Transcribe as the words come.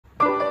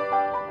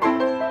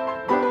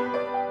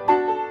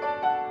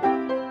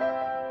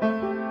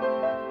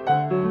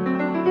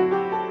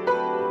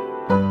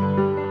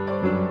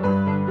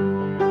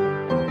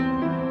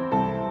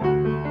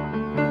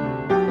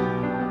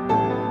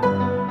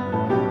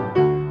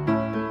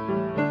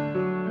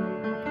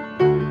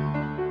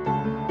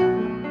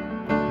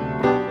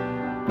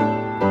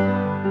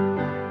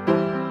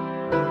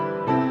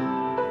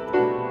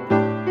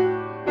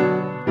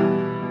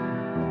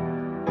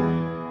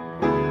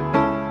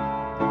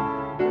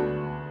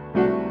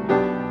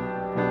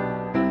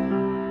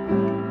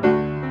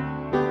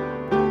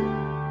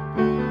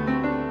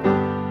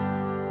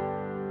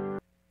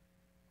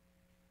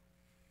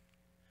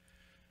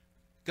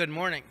Good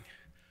morning.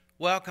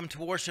 Welcome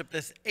to worship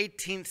this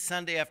 18th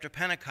Sunday after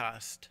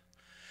Pentecost.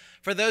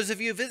 For those of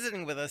you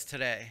visiting with us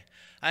today,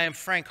 I am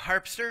Frank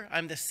Harpster.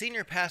 I'm the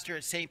senior pastor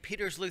at St.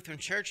 Peter's Lutheran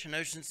Church in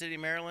Ocean City,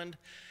 Maryland,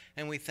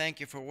 and we thank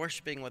you for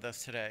worshiping with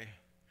us today.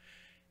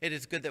 It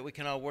is good that we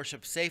can all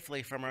worship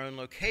safely from our own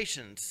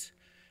locations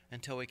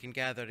until we can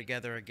gather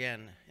together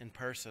again in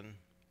person.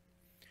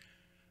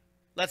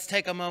 Let's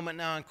take a moment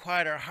now and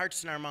quiet our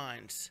hearts and our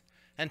minds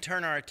and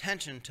turn our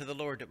attention to the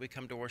Lord that we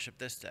come to worship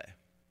this day.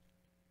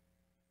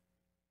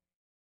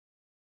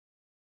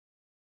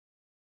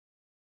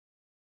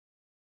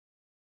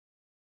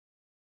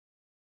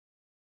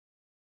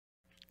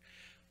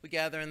 We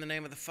gather in the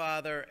name of the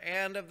Father,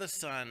 and of the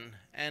Son,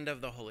 and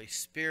of the Holy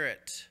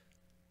Spirit.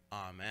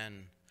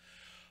 Amen.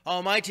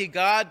 Almighty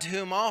God, to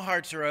whom all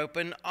hearts are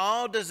open,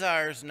 all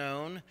desires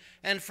known,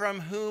 and from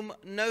whom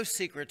no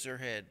secrets are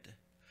hid,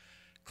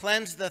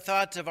 cleanse the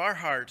thoughts of our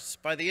hearts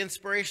by the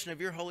inspiration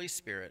of your Holy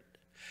Spirit,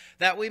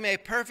 that we may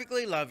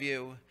perfectly love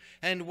you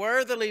and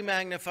worthily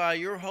magnify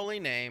your holy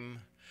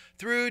name,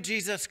 through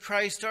Jesus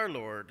Christ our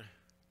Lord.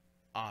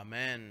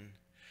 Amen.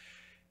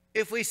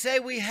 If we say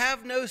we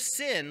have no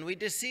sin, we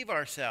deceive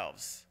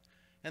ourselves,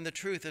 and the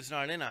truth is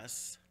not in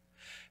us.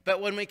 But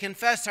when we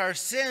confess our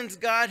sins,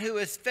 God, who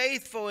is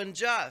faithful and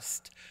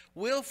just,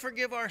 will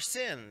forgive our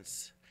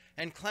sins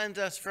and cleanse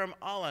us from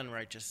all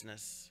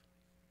unrighteousness.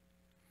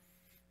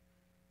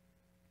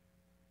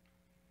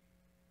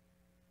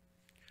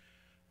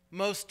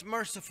 Most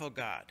merciful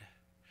God,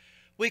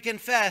 we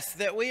confess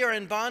that we are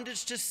in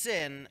bondage to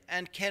sin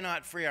and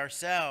cannot free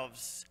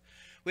ourselves.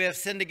 We have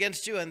sinned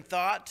against you in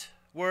thought,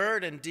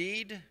 word, and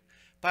deed,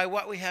 by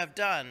what we have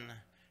done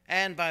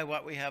and by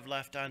what we have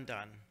left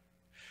undone.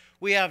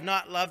 We have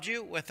not loved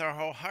you with our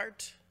whole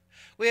heart.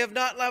 We have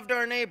not loved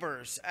our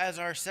neighbors as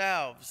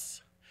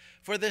ourselves.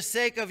 For the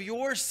sake of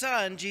your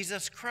Son,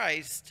 Jesus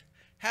Christ,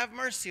 have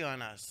mercy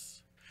on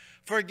us.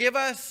 Forgive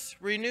us,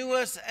 renew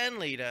us, and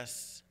lead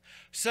us,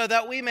 so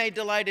that we may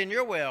delight in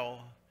your will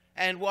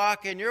and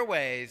walk in your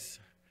ways,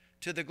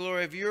 to the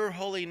glory of your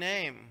holy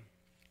name.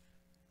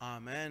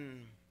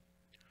 Amen.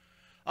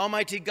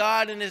 Almighty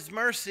God, in his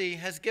mercy,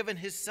 has given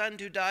his Son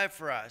to die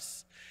for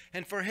us,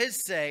 and for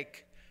his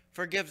sake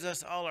forgives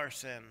us all our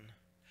sin.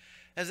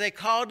 As a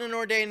called and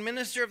ordained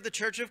minister of the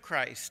Church of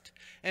Christ,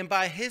 and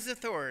by his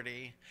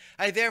authority,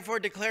 I therefore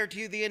declare to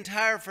you the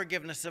entire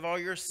forgiveness of all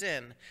your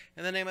sin,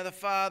 in the name of the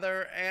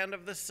Father, and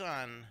of the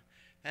Son,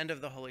 and of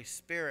the Holy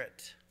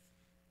Spirit.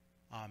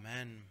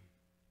 Amen.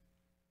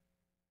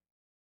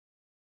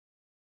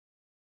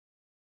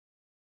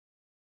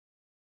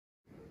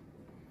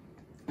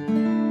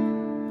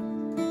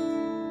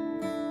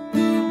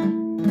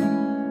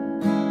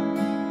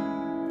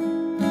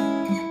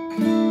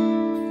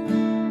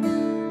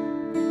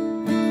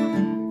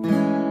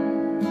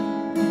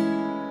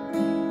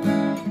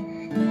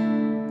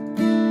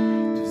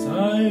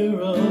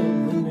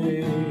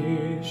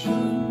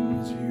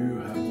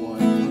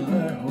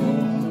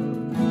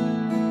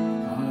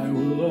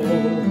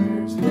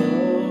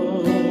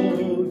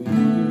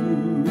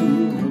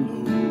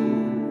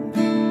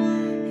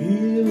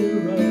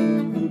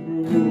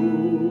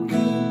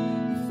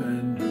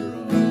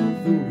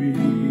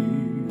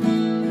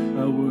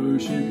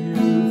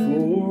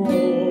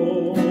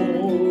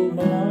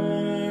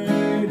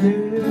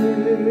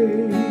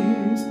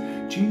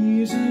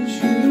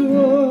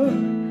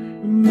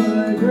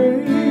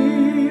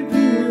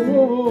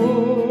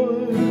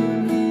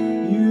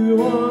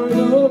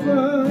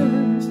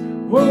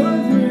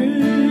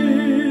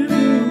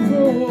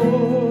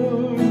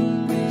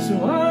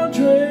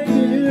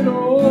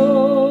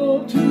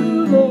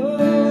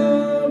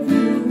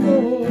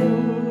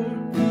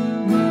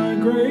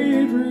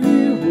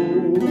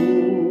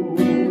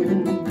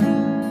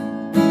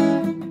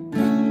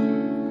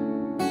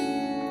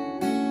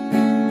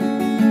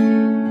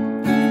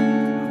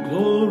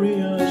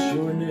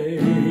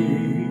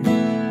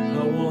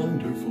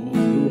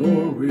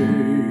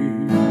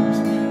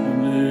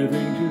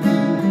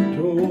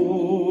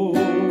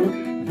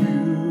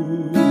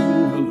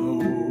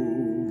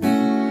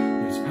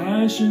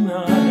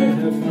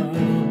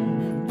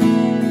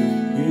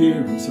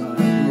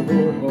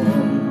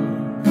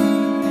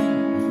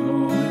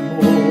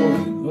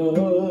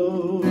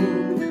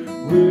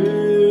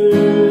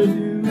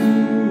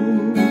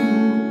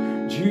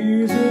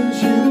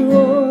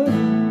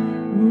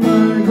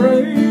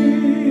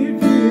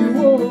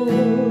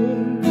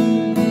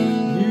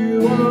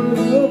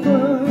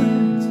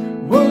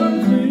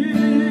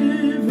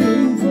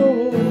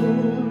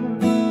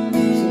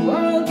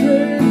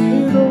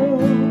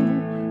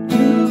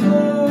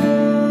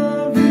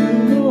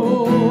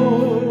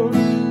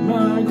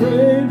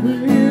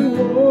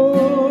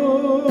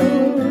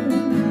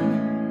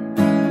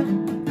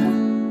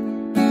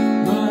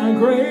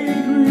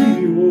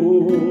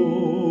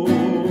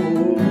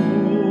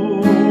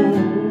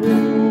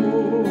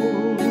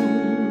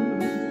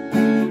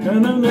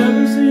 And I've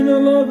never seen a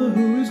lover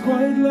who is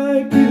quite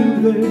like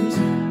you. There's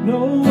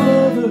no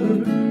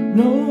other,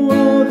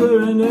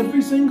 and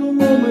every single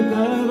moment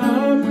that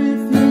I'm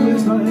with you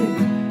is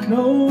like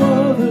no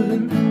other,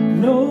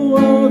 no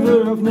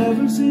other. I've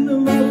never seen a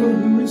lover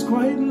who is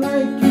quite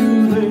like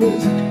you.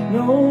 There's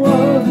no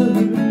other,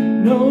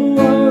 no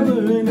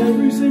other. In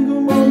every single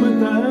moment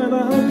that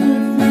I'm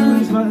with you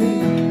is like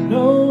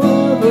no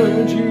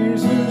other.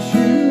 Jesus,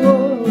 you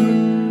are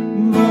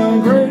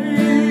my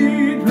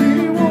great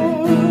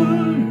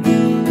reward.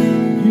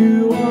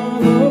 You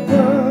are the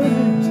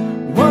prize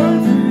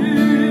worth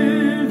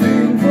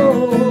living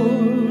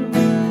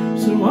for.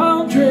 So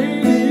I'll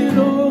trade it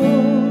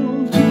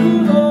all to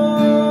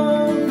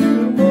love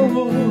you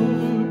more.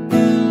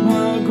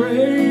 My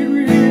great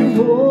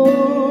reward.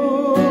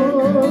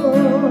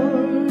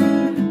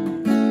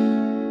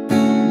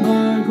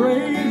 My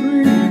great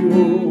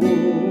reward.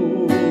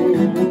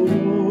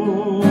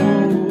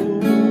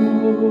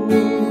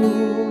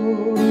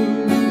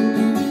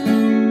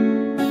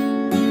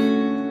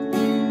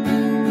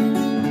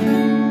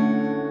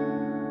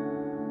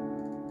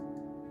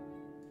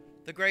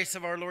 The grace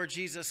of our Lord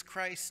Jesus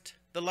Christ,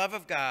 the love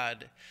of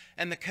God,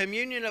 and the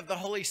communion of the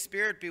Holy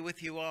Spirit be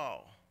with you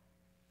all.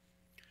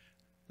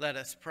 Let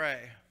us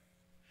pray.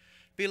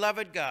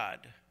 Beloved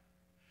God,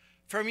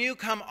 from you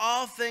come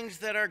all things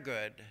that are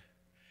good.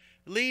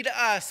 Lead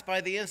us by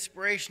the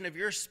inspiration of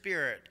your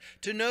Spirit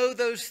to know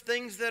those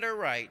things that are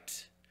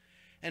right,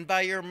 and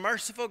by your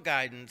merciful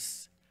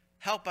guidance,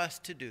 help us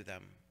to do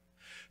them.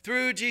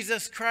 Through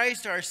Jesus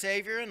Christ, our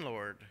Savior and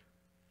Lord.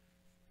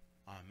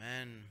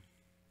 Amen.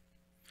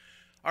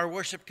 Our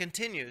worship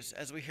continues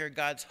as we hear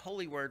God's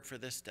holy word for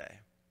this day.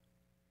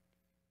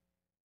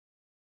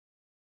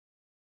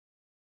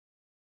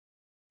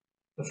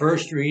 The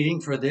first reading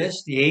for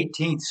this, the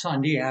 18th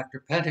Sunday after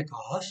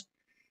Pentecost,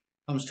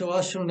 comes to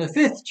us from the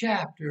 5th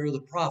chapter of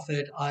the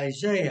prophet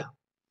Isaiah.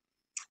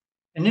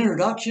 An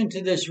introduction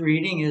to this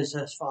reading is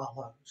as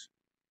follows.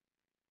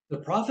 The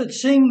prophet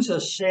sings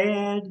a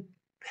sad,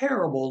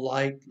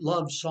 parable-like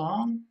love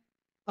song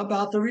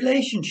about the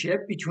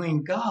relationship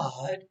between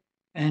God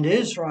and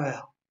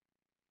Israel.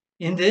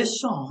 In this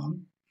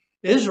song,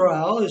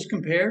 Israel is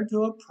compared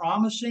to a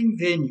promising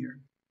vineyard.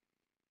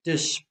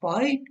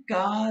 Despite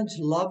God's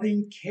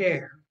loving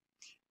care,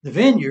 the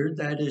vineyard,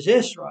 that is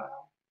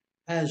Israel,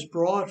 has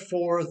brought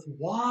forth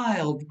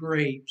wild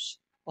grapes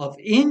of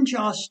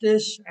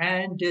injustice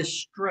and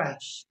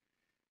distress,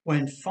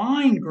 when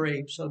fine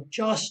grapes of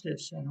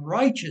justice and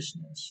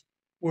righteousness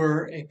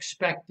were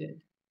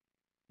expected.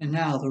 And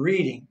now the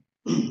reading.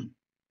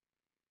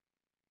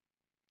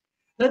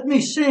 Let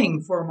me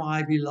sing for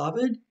my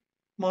beloved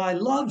my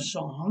love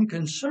song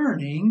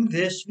concerning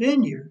this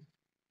vineyard.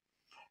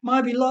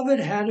 My beloved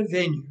had a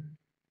vineyard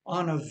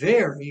on a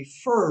very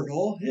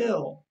fertile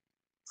hill.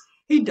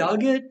 He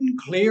dug it and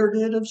cleared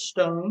it of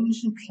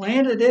stones and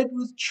planted it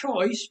with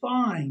choice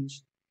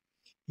vines.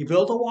 He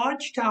built a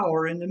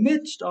watchtower in the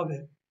midst of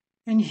it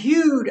and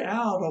hewed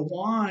out a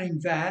wine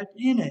vat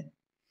in it.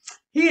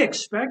 He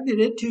expected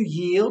it to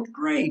yield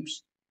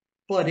grapes,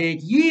 but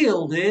it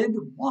yielded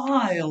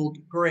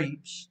wild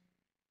grapes.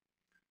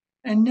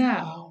 And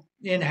now,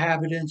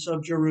 inhabitants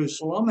of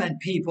Jerusalem and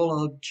people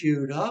of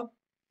Judah,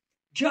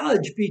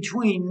 judge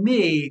between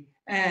me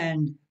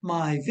and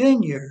my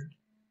vineyard.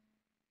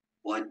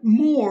 What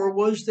more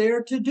was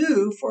there to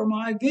do for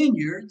my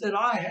vineyard that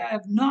I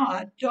have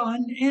not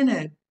done in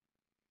it?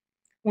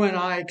 When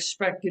I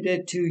expected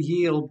it to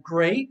yield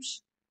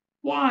grapes,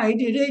 why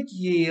did it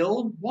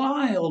yield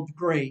wild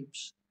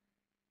grapes?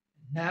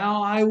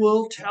 Now I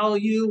will tell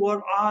you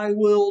what I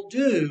will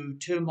do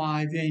to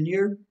my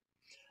vineyard.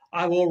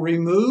 I will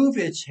remove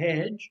its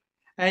hedge,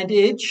 and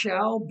it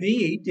shall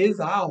be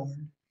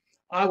devoured.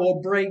 I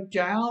will break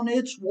down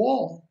its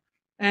wall,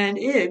 and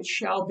it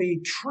shall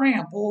be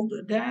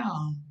trampled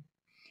down.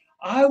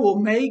 I will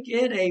make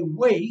it a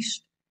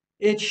waste.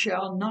 It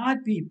shall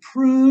not be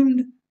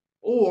pruned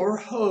or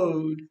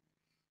hoed,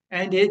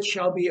 and it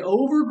shall be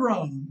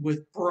overgrown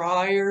with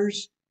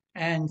briars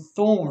and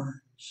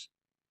thorns.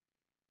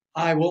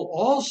 I will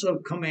also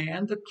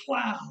command the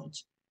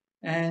clouds,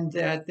 and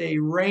that they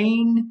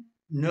rain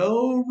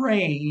no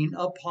rain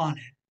upon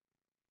it.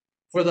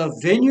 For the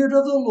vineyard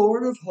of the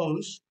Lord of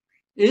hosts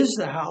is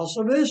the house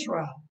of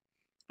Israel,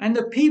 and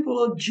the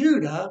people of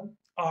Judah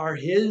are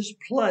his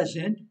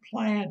pleasant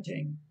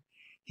planting.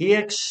 He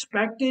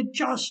expected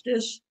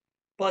justice,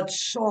 but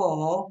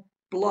saw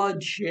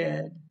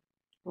bloodshed,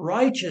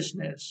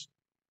 righteousness,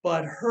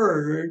 but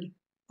heard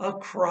a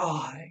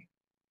cry.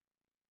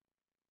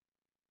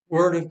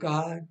 Word of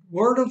God,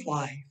 word of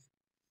life.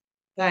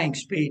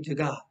 Thanks be to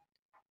God.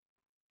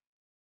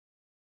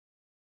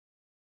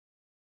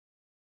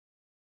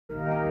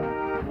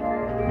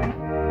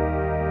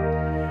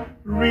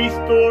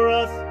 Restore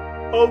us,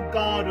 O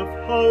God of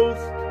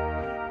hosts.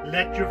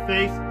 Let your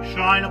face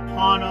shine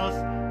upon us,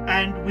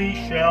 and we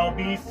shall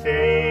be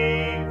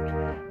saved.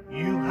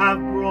 You have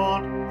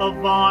brought a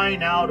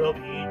vine out of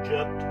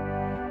Egypt.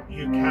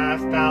 You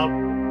cast out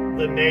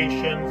the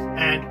nations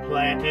and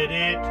planted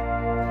it.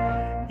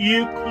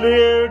 You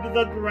cleared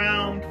the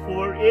ground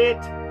for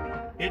it.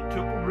 It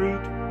took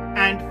root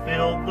and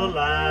filled the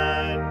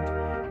land.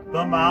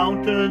 The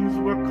mountains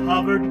were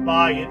covered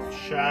by its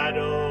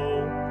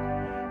shadow.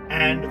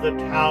 and the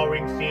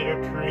towering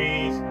cedar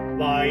trees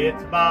by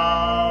its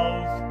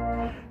boughs.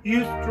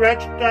 You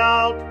stretched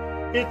out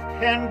its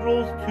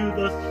tendrils to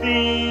the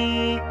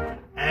sea,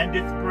 and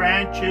its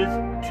branches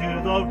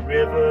to the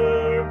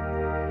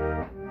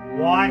river.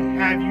 Why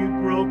have you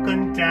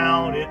broken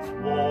down its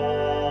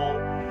wall,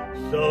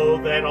 so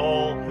that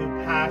all who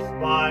pass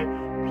by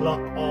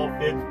pluck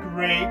off its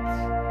grapes?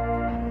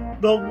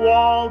 The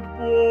wild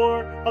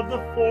boar of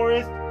the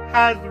forest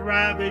has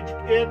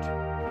ravaged it,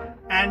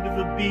 and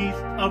the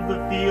beasts of the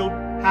field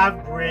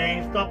have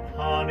grazed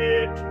upon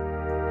it.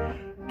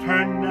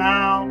 Turn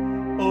now,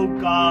 O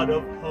God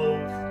of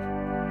hosts,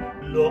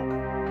 look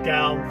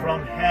down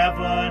from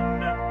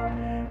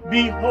heaven.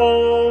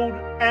 Behold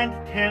and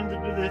tend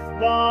to this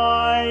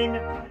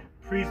vine.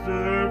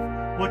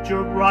 Preserve what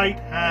your right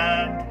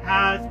hand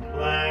has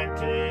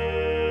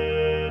planted.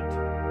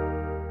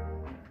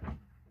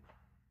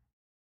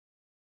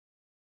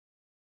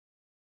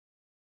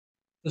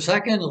 The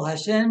second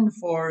lesson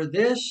for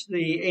this,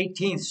 the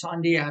 18th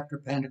Sunday after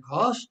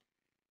Pentecost,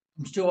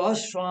 comes to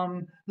us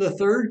from the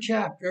 3rd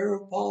chapter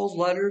of Paul's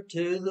letter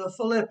to the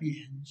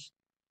Philippians.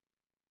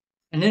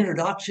 An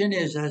introduction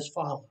is as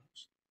follows.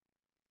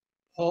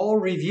 Paul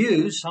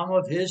reviews some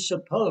of his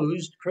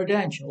supposed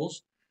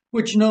credentials,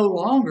 which no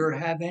longer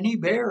have any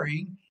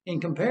bearing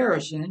in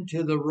comparison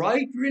to the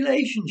right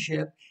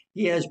relationship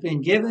he has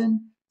been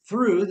given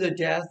through the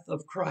death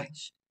of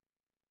Christ.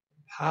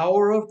 The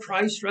power of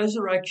Christ's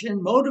resurrection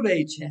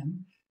motivates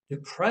him to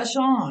press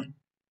on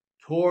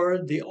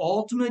toward the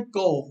ultimate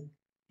goal,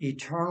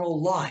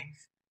 eternal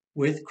life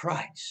with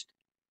Christ.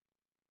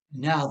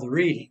 Now the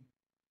reading.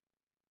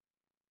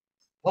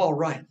 Paul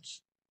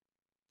writes,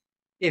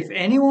 if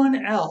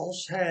anyone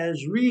else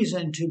has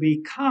reason to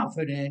be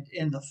confident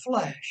in the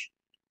flesh,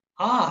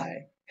 I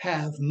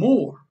have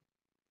more.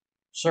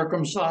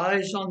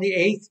 Circumcised on the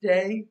 8th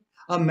day,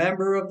 a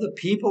member of the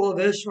people of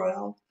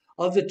Israel,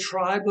 of the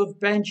tribe of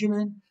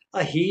Benjamin,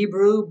 a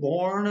Hebrew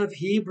born of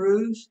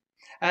Hebrews,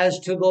 as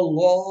to the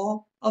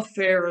law, a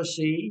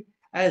Pharisee,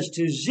 as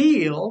to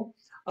zeal,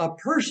 a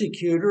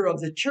persecutor of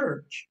the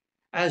church,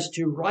 as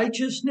to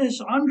righteousness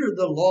under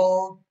the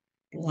law,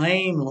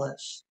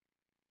 blameless.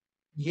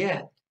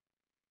 Yet,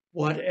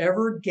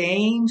 whatever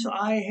gains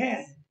I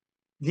had,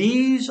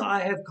 these I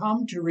have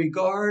come to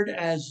regard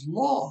as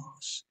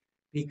loss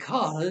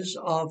because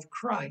of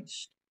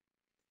Christ.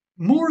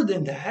 More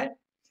than that,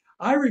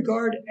 I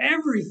regard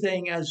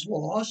everything as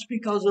loss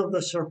because of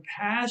the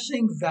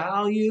surpassing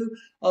value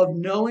of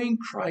knowing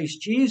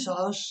Christ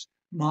Jesus,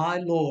 my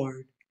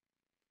Lord.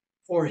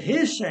 For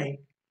his sake,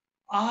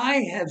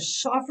 I have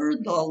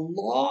suffered the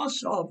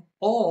loss of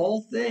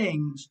all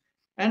things,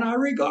 and I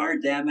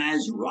regard them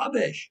as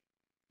rubbish,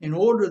 in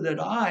order that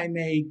I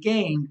may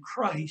gain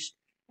Christ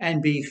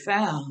and be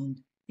found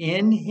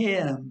in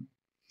him,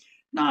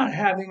 not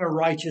having a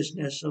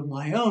righteousness of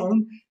my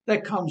own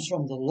that comes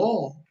from the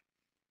law,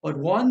 but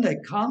one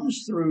that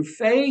comes through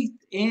faith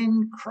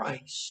in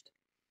Christ.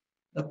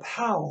 The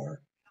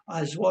power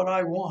is what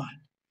I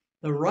want,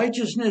 the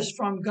righteousness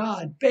from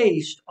God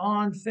based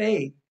on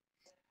faith.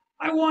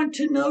 I want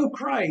to know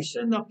Christ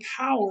and the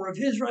power of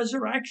his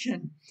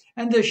resurrection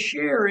and the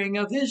sharing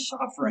of his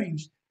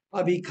sufferings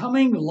by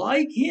becoming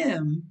like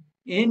him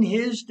in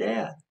his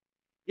death,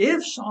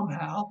 if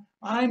somehow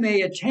I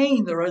may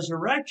attain the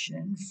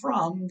resurrection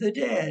from the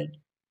dead.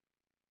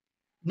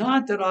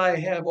 Not that I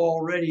have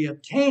already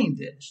obtained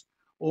this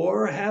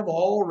or have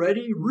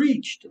already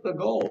reached the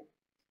goal,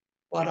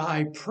 but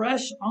I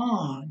press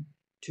on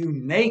to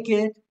make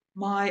it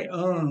my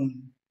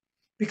own,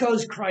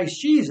 because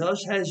Christ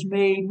Jesus has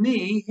made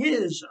me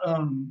his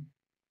own.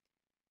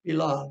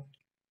 Beloved,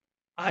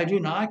 I do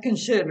not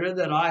consider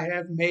that I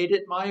have made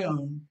it my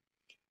own,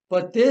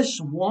 but this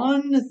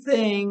one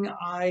thing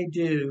I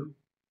do,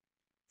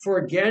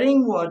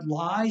 forgetting what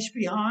lies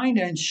behind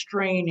and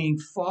straining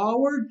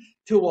forward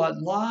to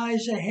what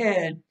lies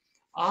ahead,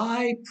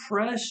 I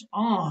press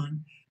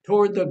on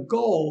toward the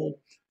goal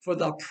for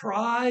the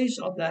prize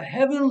of the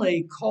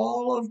heavenly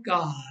call of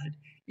God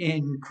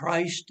in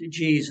Christ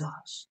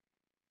Jesus.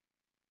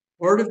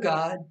 Word of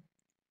God,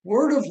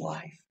 word of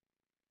life.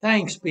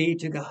 Thanks be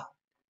to God.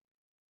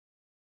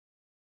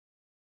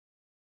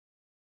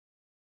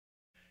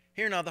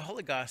 Hear now the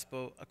Holy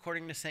Gospel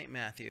according to St.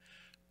 Matthew.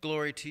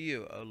 Glory to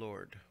you, O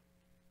Lord.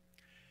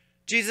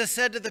 Jesus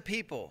said to the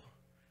people,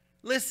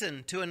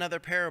 listen to another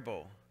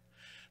parable.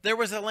 There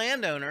was a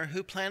landowner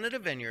who planted a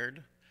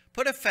vineyard,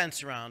 put a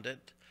fence around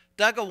it,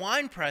 dug a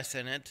winepress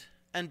in it,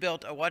 and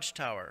built a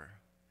watchtower.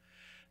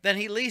 Then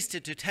he leased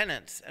it to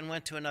tenants and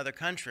went to another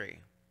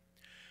country.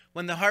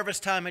 When the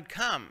harvest time had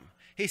come,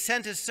 he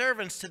sent his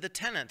servants to the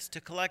tenants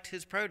to collect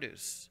his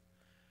produce.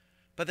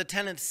 But the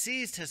tenants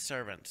seized his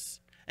servants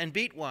and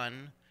beat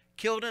one,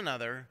 killed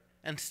another,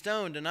 and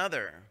stoned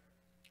another.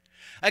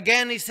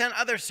 Again he sent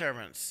other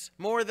servants,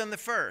 more than the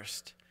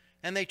first,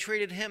 and they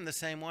treated him the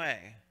same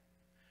way.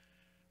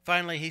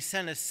 Finally he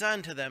sent his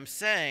son to them,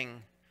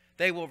 saying,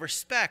 they will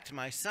respect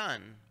my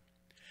son.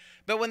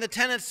 But when the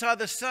tenants saw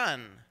the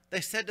son,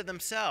 they said to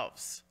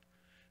themselves,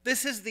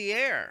 this is the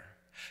heir.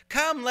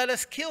 Come, let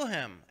us kill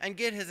him and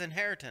get his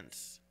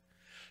inheritance."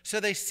 So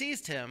they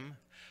seized him,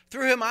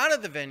 threw him out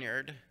of the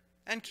vineyard,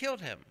 and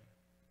killed him.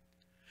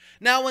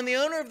 Now when the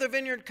owner of the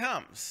vineyard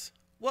comes,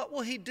 what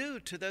will he do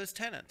to those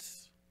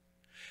tenants?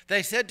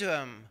 They said to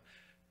him,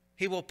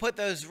 "He will put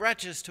those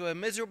wretches to a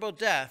miserable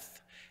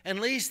death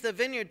and lease the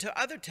vineyard to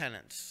other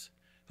tenants,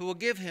 who will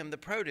give him the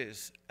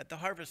produce at the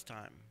harvest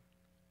time."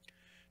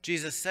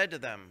 Jesus said to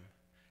them,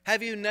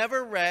 "Have you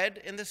never read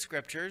in the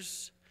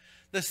scriptures,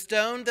 'The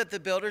stone that the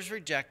builders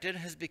rejected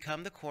has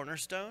become the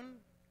cornerstone'?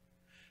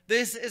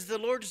 This is the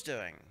Lord's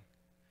doing,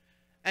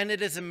 and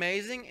it is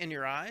amazing in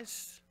your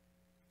eyes.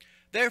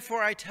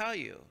 Therefore I tell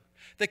you,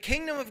 the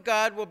kingdom of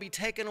God will be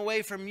taken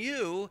away from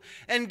you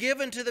and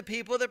given to the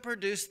people that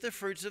produce the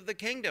fruits of the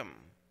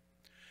kingdom.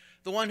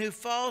 The one who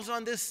falls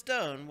on this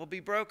stone will be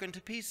broken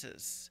to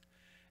pieces,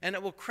 and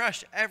it will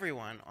crush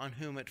everyone on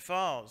whom it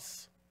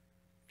falls."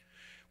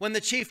 When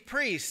the chief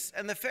priests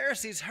and the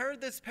Pharisees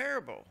heard this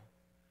parable,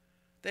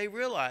 they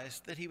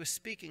realized that he was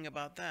speaking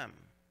about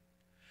them.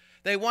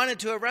 They wanted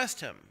to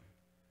arrest him,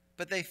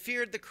 but they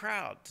feared the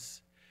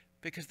crowds,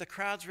 because the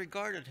crowds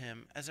regarded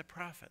him as a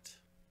prophet.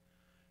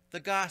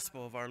 The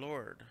gospel of our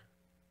Lord.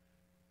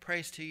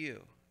 Praise to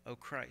you, O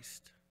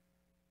Christ.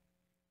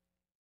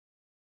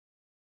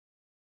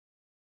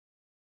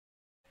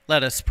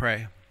 Let us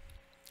pray.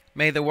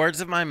 May the words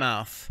of my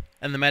mouth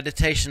and the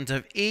meditations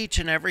of each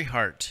and every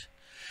heart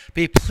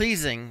be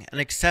pleasing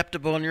and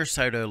acceptable in your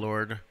sight, O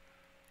Lord,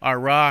 our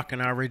rock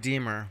and our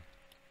Redeemer.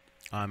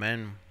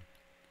 Amen.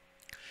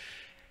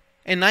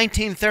 In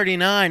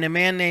 1939, a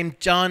man named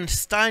John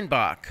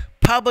Steinbach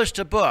published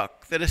a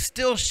book that is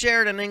still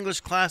shared in English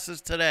classes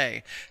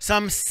today,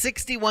 some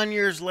 61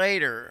 years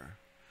later.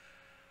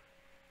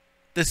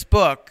 This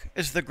book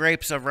is The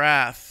Grapes of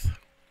Wrath.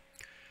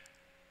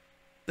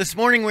 This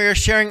morning we are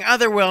sharing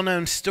other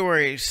well-known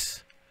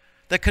stories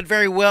that could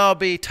very well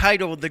be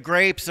titled The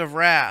Grapes of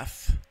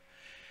Wrath.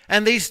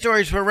 And these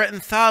stories were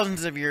written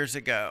thousands of years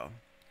ago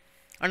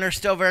and are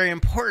still very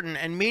important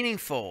and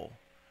meaningful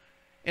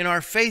in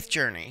our faith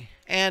journey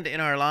and in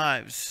our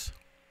lives.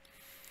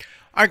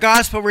 Our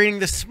gospel reading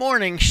this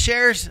morning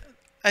shares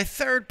a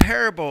third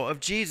parable of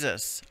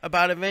Jesus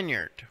about a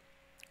vineyard.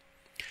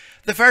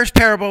 The first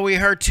parable we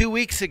heard 2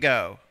 weeks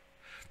ago.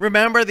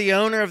 Remember, the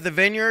owner of the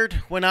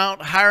vineyard went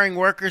out hiring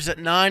workers at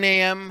 9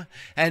 a.m.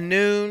 and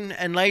noon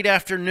and late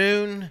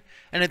afternoon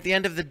and at the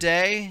end of the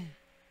day,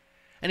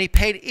 and he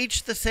paid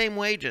each the same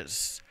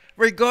wages,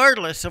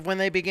 regardless of when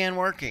they began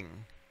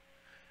working.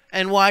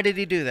 And why did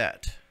he do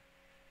that?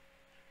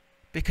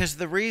 Because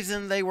the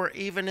reason they were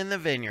even in the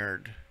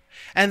vineyard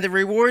and the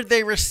reward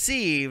they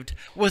received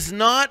was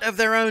not of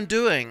their own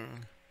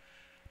doing,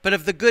 but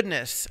of the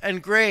goodness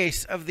and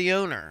grace of the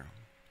owner.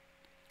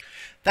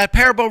 That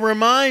parable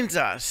reminds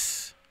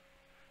us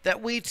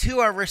that we too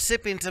are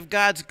recipients of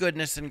God's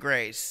goodness and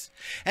grace,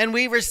 and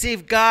we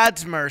receive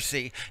God's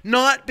mercy,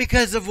 not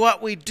because of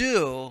what we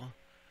do,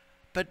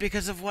 but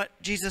because of what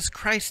Jesus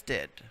Christ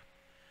did,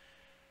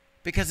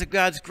 because of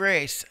God's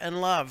grace and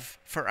love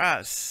for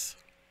us.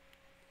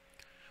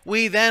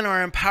 We then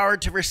are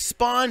empowered to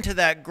respond to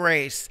that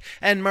grace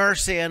and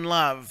mercy and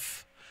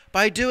love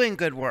by doing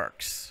good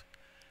works,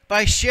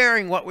 by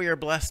sharing what we are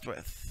blessed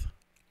with.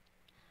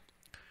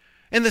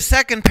 In the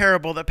second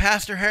parable that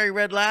Pastor Harry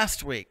read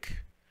last week,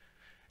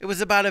 it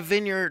was about a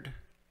vineyard,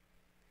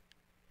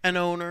 an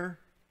owner,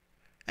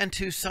 and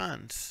 2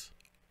 sons.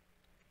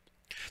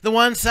 The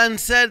one son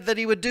said that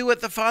he would do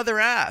what the father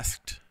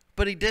asked,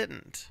 but he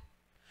didn't.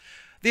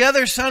 The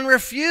other son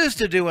refused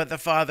to do what the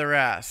father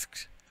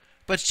asked,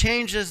 but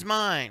changed his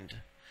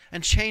mind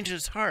and changed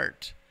his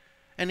heart,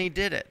 and he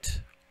did it.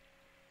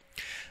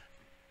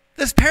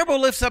 This parable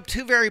lifts up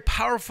 2 very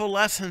powerful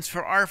lessons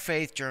for our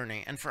faith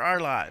journey and for our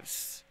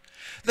lives.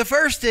 The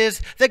first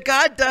is that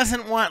God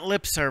doesn't want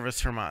lip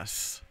service from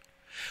us.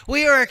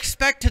 We are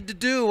expected to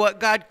do what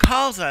God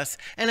calls us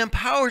and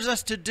empowers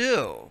us to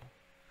do,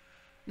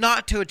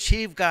 not to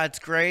achieve God's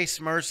grace,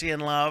 mercy,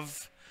 and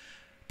love,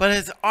 but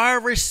as our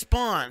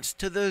response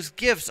to those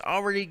gifts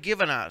already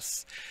given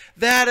us.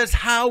 That is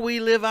how we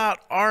live out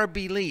our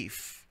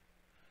belief.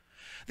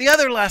 The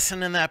other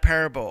lesson in that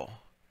parable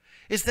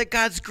is that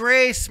God's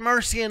grace,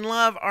 mercy, and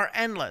love are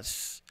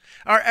endless,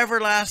 are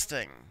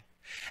everlasting.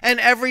 And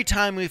every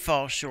time we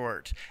fall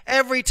short,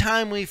 every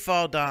time we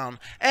fall down,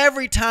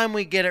 every time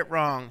we get it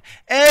wrong,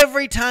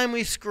 every time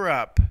we screw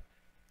up,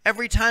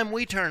 every time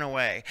we turn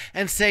away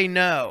and say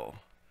no,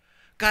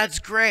 God's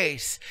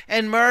grace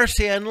and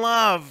mercy and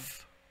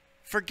love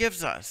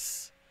forgives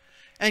us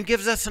and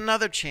gives us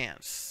another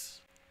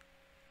chance.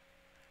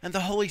 And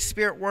the Holy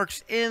Spirit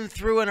works in,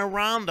 through, and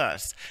around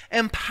us,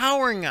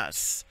 empowering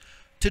us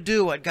to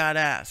do what God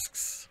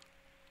asks.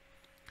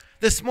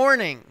 This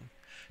morning,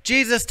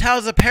 Jesus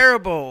tells a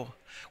parable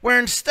where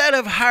instead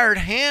of hired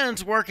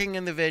hands working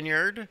in the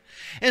vineyard,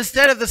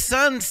 instead of the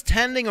sons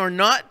tending or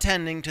not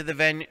tending to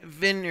the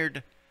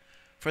vineyard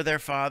for their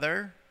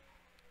father,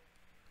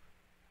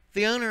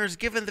 the owner has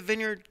given the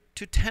vineyard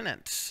to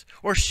tenants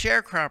or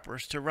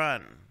sharecroppers to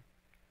run.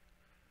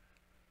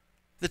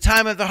 The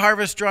time of the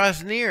harvest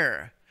draws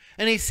near,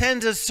 and he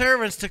sends his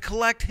servants to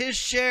collect his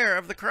share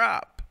of the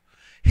crop,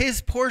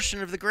 his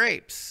portion of the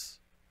grapes.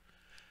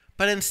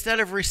 But instead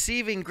of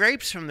receiving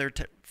grapes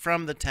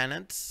from the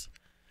tenants,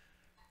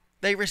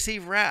 they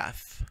receive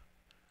wrath.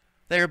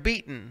 They are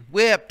beaten,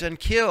 whipped, and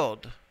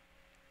killed.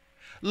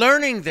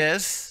 Learning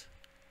this,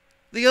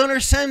 the owner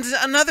sends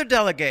another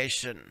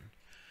delegation.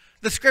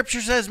 The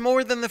scripture says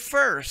more than the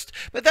first,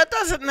 but that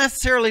doesn't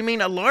necessarily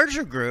mean a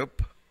larger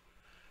group,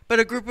 but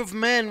a group of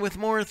men with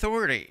more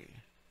authority.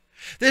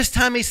 This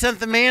time he sent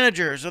the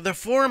managers, or the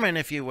foremen,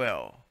 if you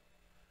will.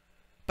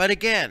 But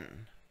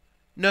again,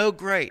 no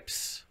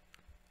grapes,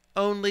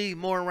 only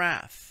more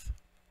wrath.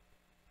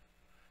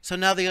 So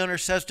now the owner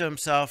says to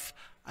himself,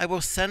 I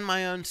will send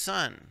my own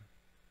son.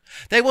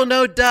 They will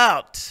no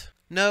doubt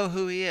know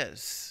who he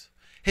is,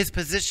 his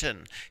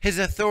position, his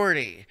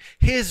authority,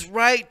 his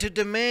right to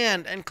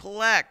demand and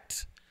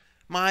collect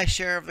my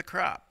share of the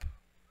crop.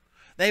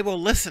 They will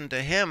listen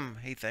to him,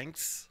 he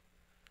thinks.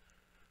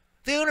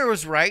 The owner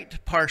was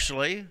right,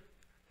 partially.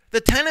 The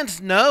tenants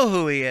know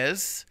who he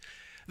is.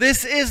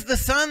 This is the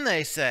son,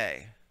 they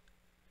say.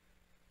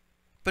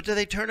 But do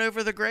they turn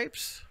over the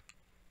grapes?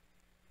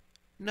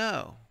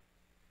 No.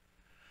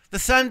 The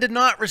son did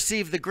not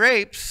receive the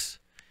grapes.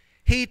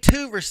 He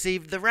too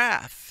received the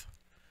wrath,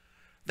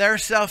 their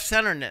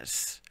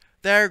self-centeredness,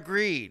 their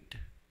greed.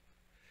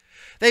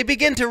 They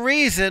begin to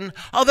reason,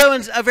 although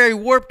in a very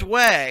warped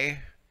way,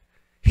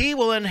 he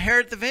will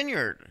inherit the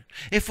vineyard.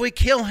 If we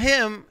kill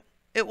him,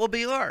 it will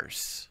be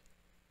ours.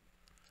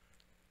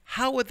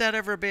 How would that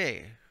ever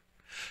be?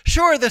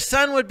 Sure, the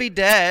son would be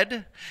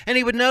dead, and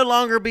he would no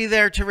longer be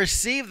there to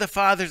receive the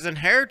father's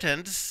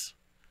inheritance.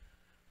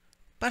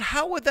 But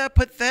how would that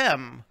put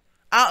them,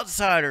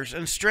 outsiders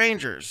and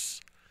strangers,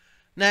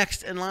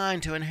 next in line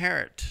to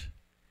inherit?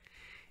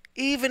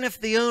 Even if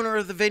the owner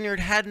of the vineyard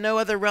had no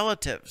other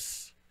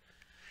relatives,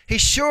 he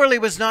surely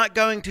was not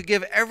going to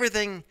give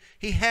everything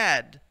he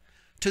had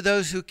to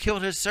those who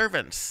killed his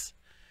servants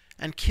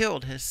and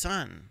killed his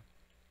son.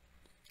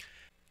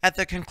 At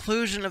the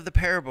conclusion of the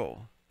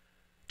parable,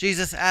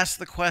 Jesus asked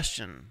the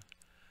question,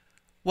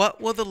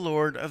 what will the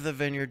Lord of the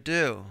vineyard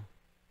do?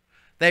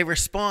 They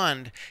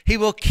respond, he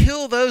will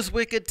kill those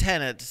wicked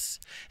tenants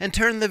and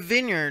turn the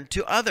vineyard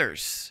to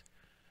others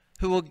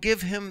who will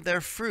give him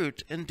their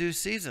fruit in due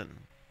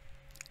season.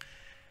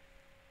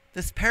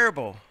 This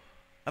parable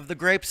of the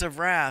grapes of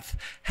wrath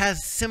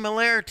has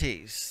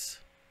similarities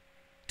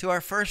to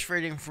our first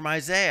reading from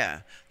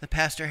Isaiah that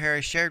Pastor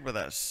Harry shared with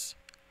us.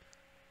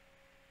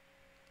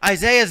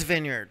 Isaiah's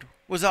vineyard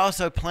was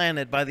also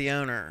planted by the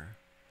owner.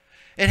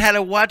 It had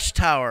a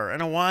watchtower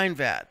and a wine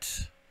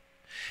vat.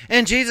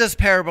 In Jesus'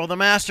 parable, the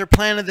master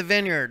planted the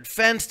vineyard,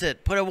 fenced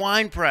it, put a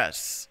wine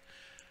press,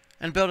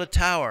 and built a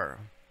tower.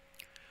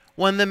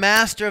 When the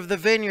master of the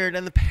vineyard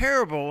in the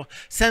parable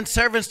sent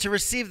servants to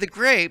receive the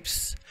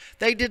grapes,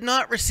 they did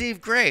not receive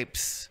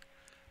grapes,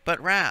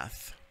 but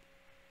wrath.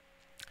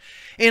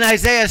 In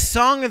Isaiah's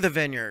song of the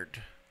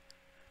vineyard,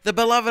 the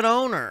beloved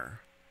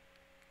owner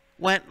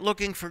went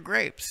looking for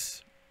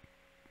grapes,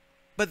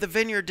 but the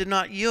vineyard did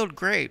not yield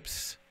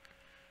grapes.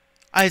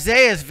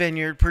 Isaiah's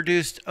vineyard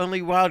produced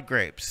only wild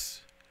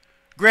grapes,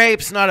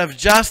 grapes not of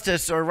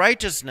justice or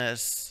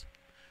righteousness,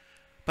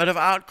 but of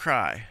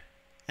outcry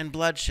and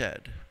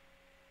bloodshed.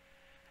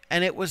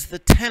 And it was the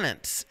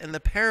tenants in the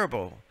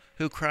parable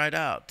who cried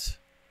out,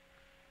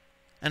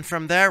 and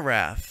from their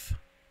wrath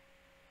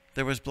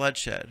there was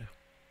bloodshed.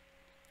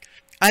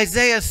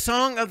 Isaiah's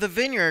song of the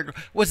vineyard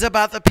was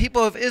about the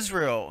people of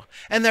Israel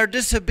and their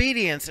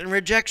disobedience and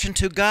rejection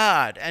to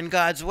God and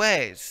God's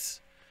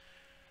ways.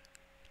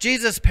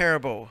 Jesus'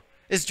 parable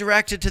is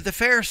directed to the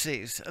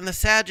Pharisees and the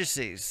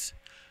Sadducees,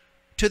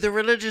 to the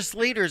religious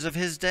leaders of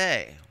his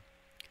day.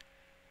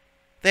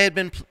 They had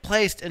been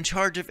placed in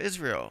charge of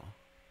Israel.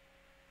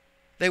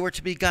 They were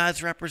to be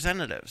God's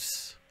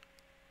representatives.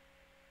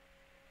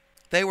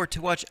 They were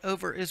to watch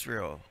over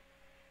Israel,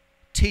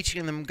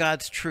 teaching them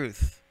God's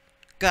truth,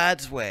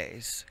 God's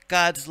ways,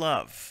 God's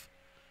love.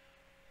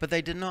 But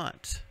they did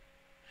not.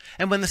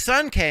 And when the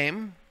Son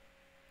came,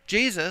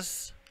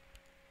 Jesus,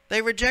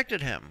 they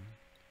rejected him.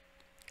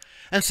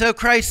 And so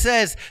Christ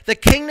says, the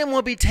kingdom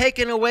will be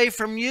taken away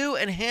from you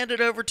and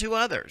handed over to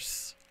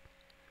others.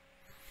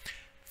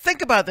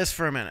 Think about this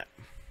for a minute.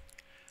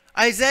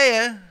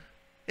 Isaiah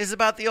is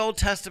about the Old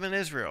Testament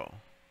Israel.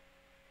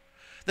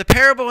 The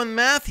parable in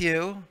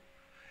Matthew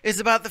is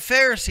about the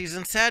Pharisees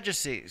and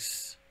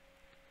Sadducees.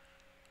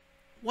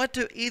 What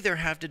do either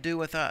have to do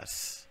with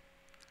us?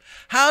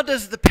 How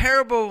does the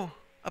parable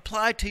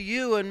apply to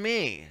you and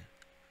me?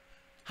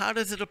 How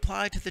does it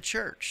apply to the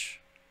church?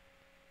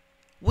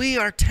 We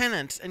are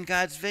tenants in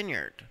God's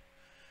vineyard.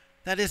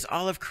 That is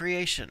all of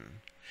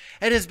creation.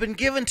 It has been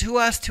given to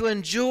us to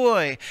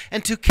enjoy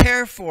and to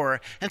care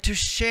for and to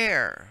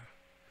share.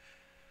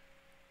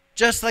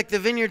 Just like the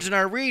vineyards in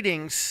our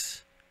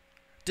readings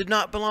did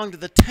not belong to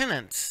the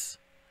tenants,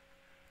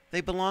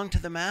 they belong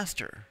to the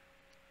master.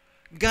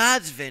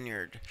 God's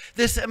vineyard,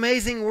 this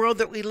amazing world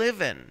that we live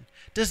in,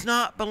 does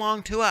not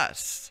belong to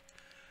us.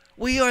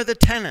 We are the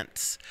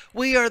tenants.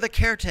 We are the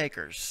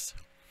caretakers.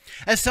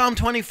 As Psalm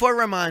 24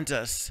 reminds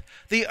us,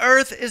 the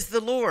earth is the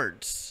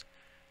Lord's,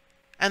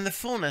 and the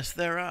fullness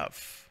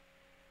thereof.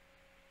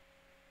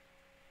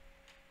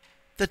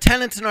 The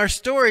tenants in our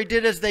story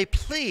did as they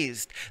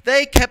pleased.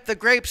 They kept the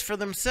grapes for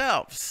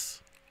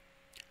themselves.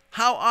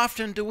 How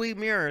often do we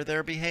mirror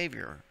their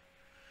behavior?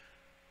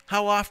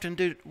 How often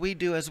do we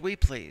do as we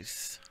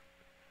please?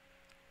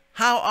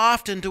 How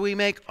often do we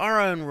make our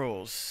own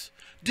rules,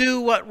 do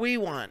what we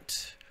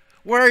want,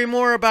 worry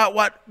more about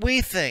what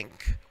we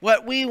think,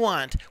 what we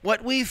want,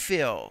 what we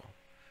feel,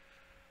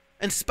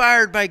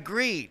 inspired by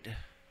greed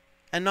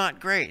and not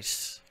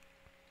grace?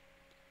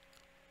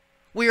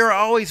 We are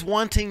always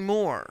wanting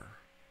more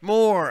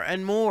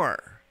and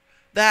more.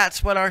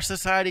 That's what our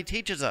society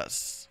teaches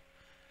us.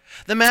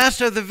 The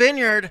master of the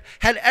vineyard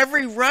had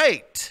every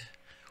right,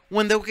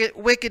 when the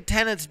wicked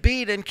tenants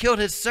beat and killed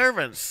his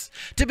servants,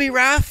 to be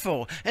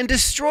wrathful and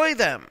destroy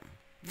them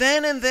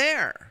then and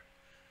there.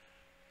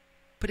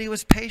 But he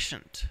was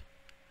patient.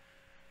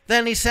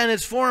 Then he sent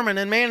his foremen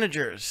and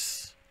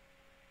managers,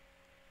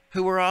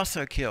 who were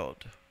also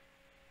killed.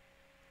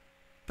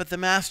 But the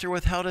master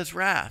withheld his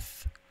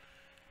wrath,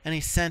 and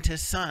he sent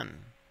his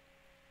son.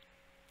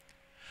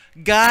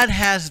 God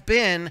has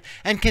been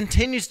and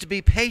continues to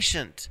be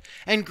patient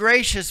and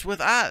gracious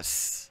with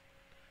us.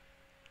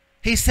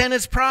 He sent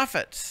his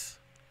prophets.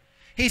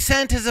 He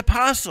sent his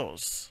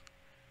apostles.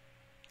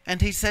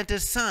 And he sent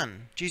his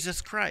son,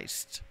 Jesus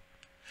Christ.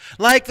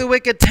 Like the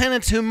wicked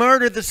tenants who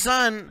murdered the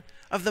son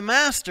of the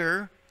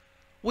master,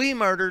 we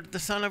murdered the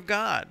Son of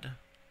God.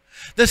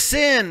 The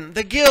sin,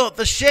 the guilt,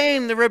 the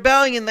shame, the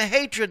rebellion, the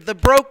hatred, the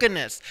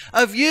brokenness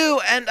of you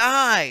and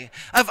I,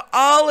 of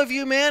all of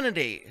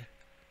humanity,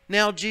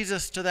 nailed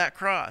Jesus to that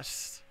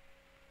cross.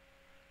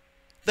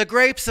 The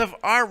grapes of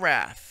our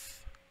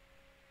wrath,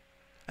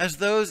 as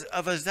those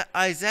of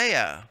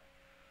Isaiah,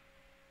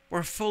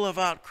 were full of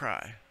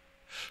outcry.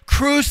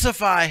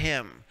 Crucify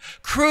him!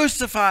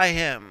 Crucify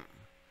him!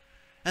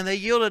 And they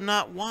yielded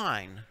not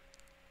wine,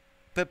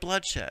 but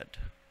bloodshed.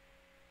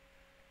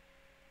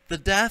 The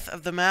death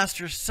of the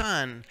master's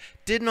son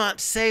did not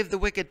save the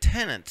wicked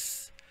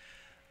tenants.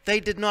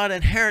 They did not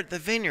inherit the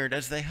vineyard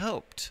as they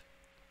hoped.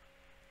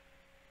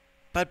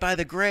 But by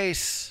the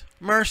grace,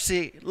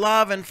 mercy,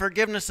 love, and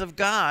forgiveness of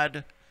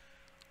God,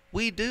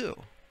 we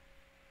do.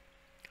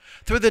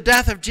 Through the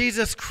death of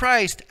Jesus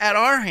Christ at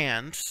our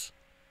hands,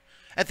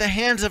 at the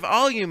hands of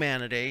all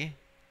humanity,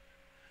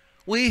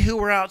 we who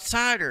were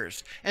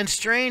outsiders and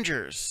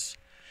strangers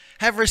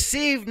have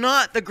received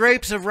not the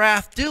grapes of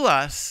wrath due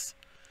us,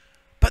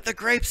 but the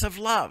grapes of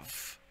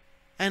love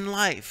and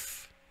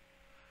life.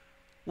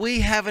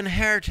 We have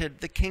inherited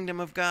the kingdom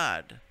of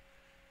God,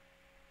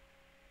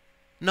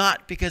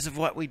 not because of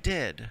what we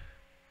did,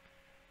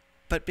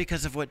 but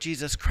because of what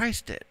Jesus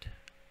Christ did,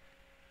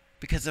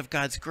 because of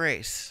God's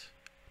grace,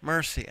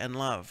 mercy, and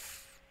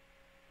love.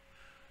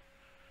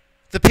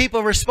 The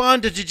people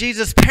responded to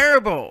Jesus'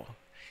 parable.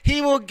 He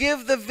will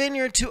give the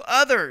vineyard to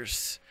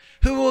others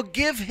who will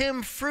give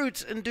him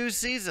fruits in due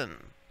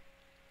season.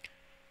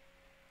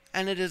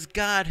 And it is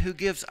God who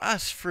gives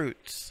us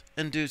fruits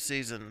in due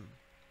season.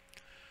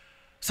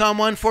 Psalm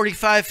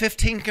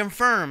 145:15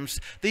 confirms,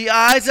 "The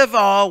eyes of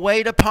all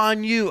wait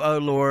upon you, O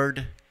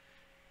Lord,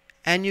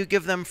 and you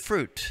give them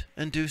fruit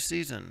in due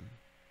season.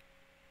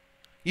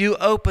 You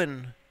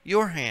open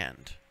your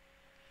hand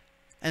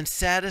and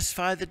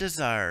satisfy the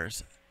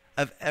desires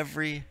of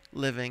every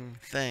living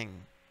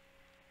thing."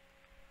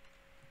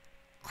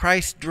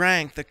 Christ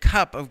drank the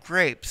cup of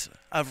grapes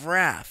of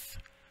wrath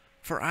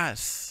for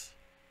us.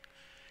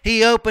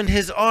 He opened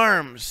his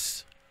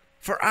arms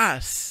for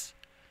us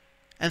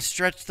and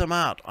stretched them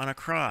out on a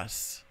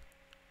cross.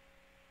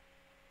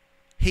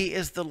 He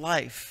is the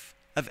life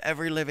of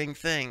every living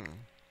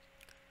thing.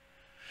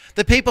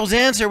 The people's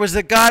answer was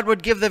that God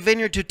would give the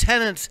vineyard to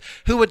tenants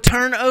who would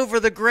turn over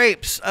the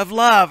grapes of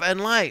love and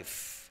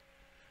life.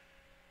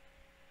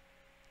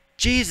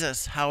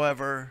 Jesus,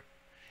 however,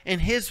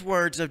 in his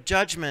words of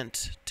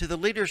judgment to the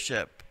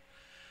leadership,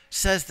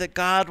 says that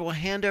God will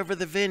hand over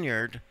the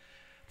vineyard,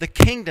 the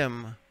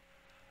kingdom,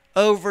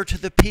 over to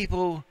the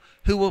people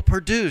who will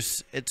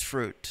produce its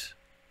fruit.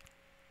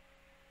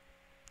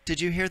 Did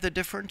you hear the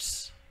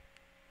difference?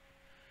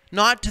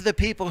 Not to the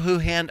people who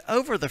hand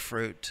over the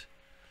fruit,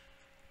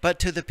 but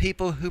to the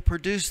people who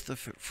produce the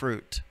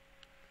fruit.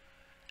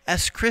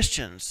 As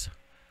Christians,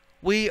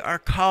 we are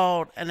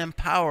called and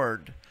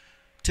empowered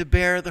to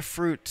bear the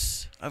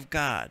fruits of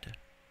God.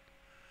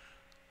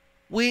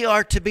 We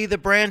are to be the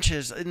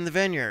branches in the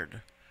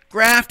vineyard,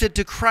 grafted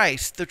to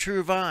Christ, the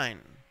true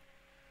vine.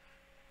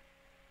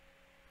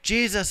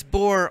 Jesus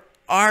bore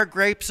our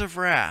grapes of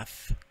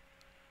wrath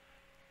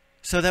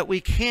so that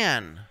we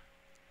can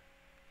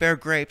bear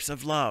grapes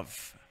of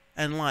love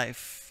and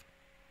life.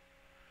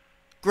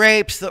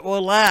 Grapes that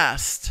will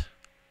last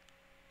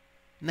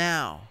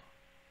now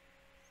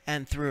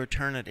and through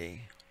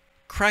eternity.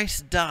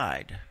 Christ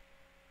died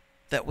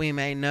that we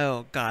may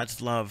know God's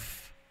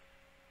love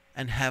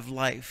and have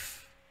life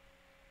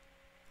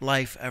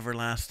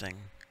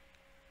everlasting.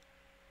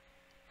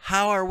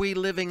 How are we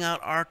living out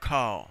our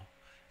call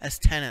as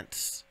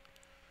tenants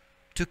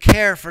to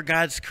care for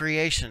God's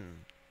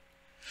creation,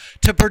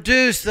 to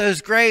produce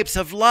those grapes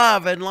of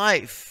love and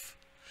life?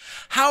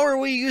 How are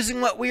we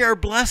using what we are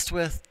blessed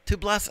with to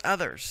bless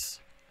others?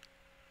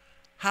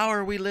 How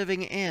are we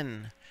living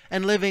in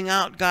and living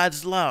out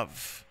God's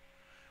love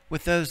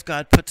with those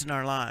God puts in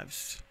our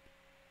lives?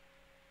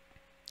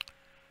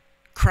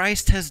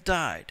 Christ has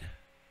died.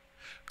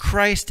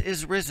 Christ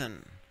is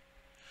risen.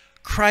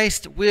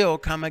 Christ will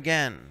come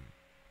again.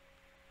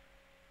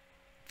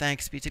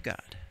 Thanks be to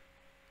God.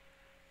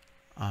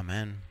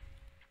 Amen.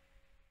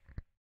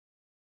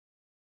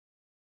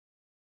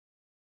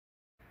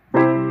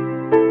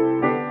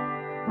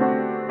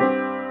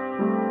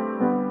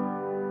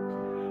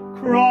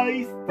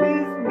 Christ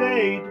is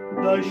made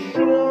the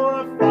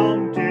sure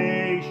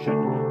foundation,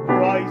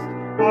 Christ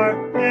our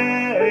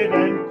head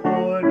and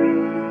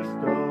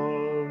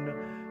cornerstone,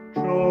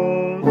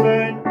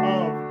 chosen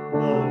of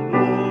the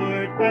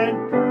Lord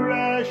and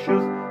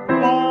precious,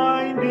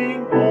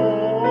 binding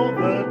all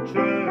the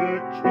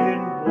church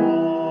in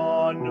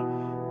one.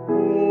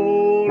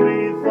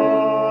 Holy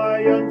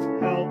Zion's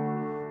help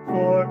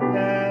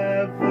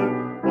forever,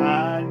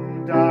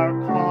 and our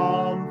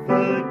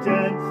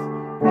confidence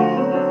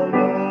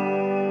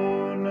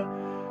alone.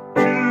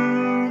 To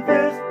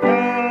this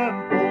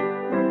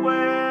temple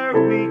where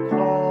we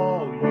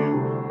call you,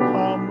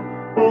 come,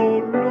 O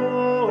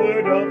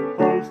Lord of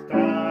hosts,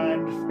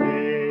 and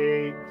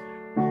stay.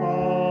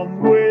 Come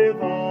with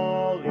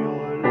all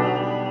your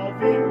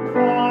loving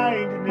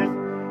kindness,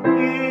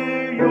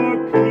 hear your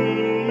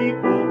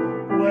people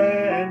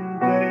when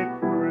they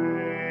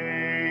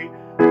pray,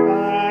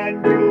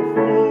 and your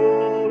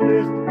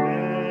fullest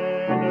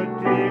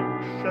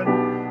benediction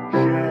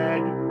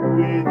shed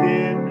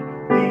within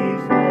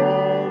these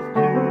walls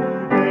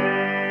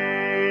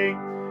today.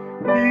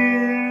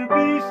 Here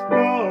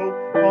bestow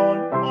on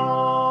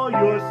all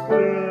your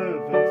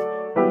servants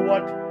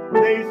what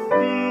they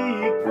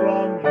seek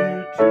from you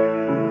to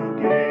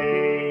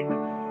gain,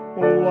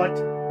 what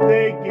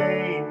they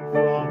gain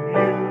from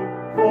you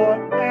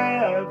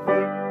forever,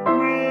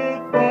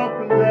 with the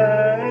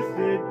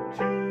blessed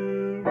to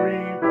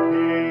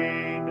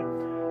retain,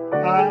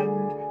 and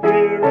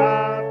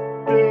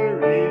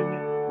hereafter in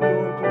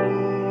your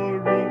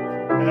glory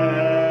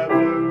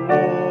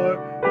evermore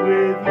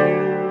with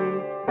you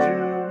to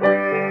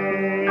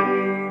reign.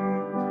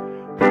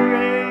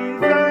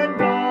 Praise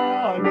and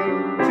honor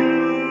to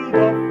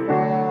the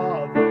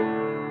Father,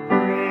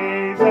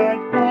 praise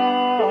and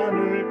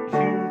honor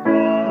to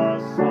the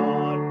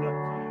Son,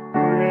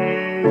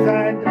 praise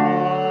and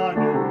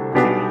honor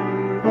to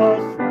the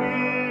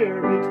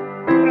Spirit,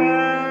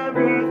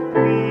 ever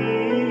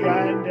three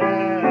and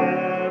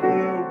ever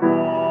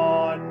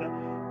one,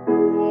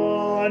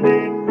 one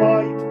in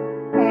might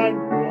and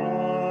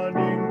one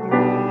in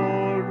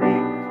glory,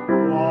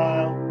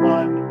 while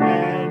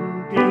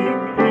unending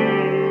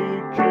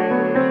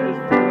ages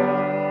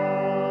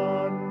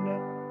run.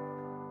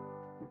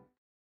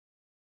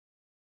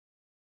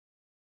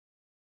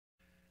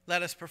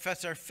 Let us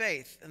profess our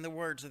faith in the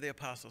words of the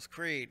Apostles'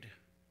 Creed.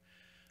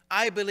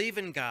 I believe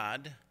in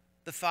God,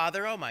 the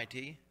Father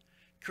Almighty,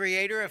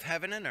 creator of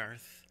heaven and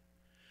earth.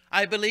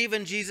 I believe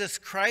in Jesus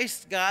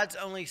Christ, God's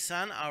only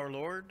Son, our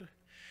Lord.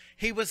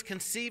 He was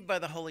conceived by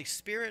the Holy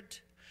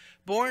Spirit,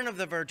 born of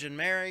the Virgin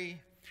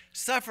Mary,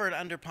 suffered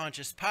under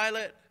Pontius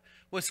Pilate,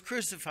 was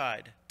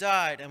crucified,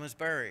 died, and was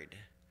buried.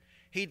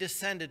 He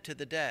descended to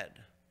the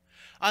dead.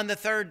 On the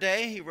third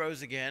day he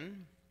rose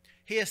again.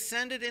 He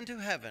ascended into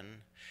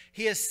heaven.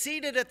 He is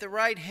seated at the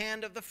right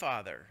hand of the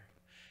Father,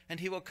 and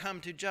he will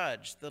come to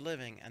judge the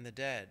living and the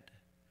dead.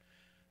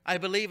 I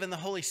believe in the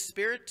Holy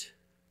Spirit,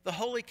 the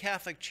Holy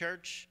Catholic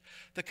Church,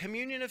 the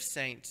communion of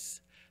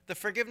saints, the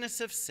forgiveness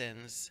of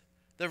sins,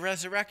 the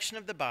resurrection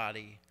of the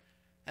body,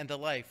 and the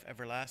life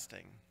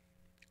everlasting.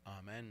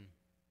 Amen.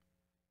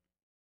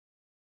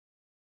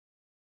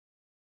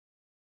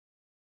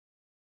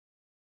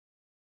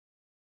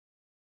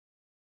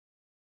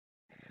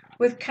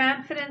 With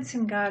confidence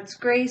in God's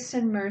grace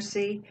and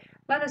mercy,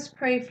 let us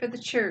pray for the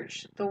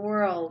Church, the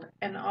world,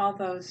 and all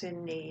those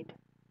in need.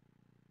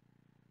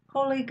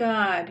 Holy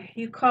God,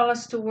 you call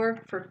us to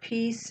work for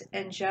peace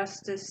and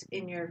justice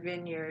in your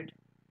vineyard.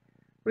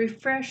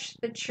 Refresh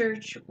the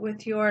Church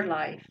with your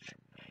life,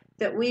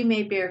 that we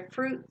may bear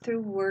fruit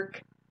through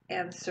work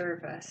and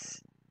service.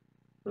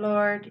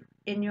 Lord,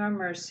 in your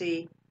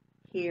mercy,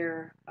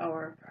 hear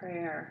our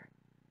prayer.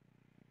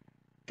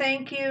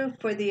 Thank you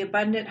for the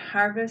abundant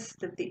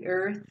harvest of the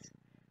earth.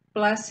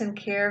 Bless and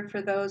care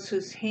for those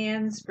whose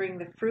hands bring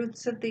the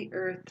fruits of the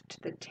earth to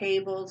the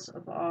tables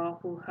of all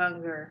who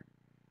hunger.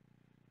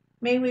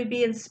 May we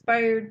be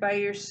inspired by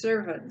your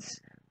servants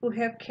who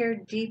have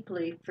cared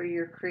deeply for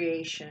your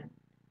creation,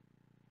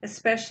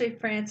 especially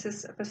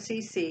Francis of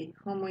Assisi,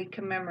 whom we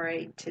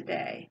commemorate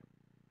today.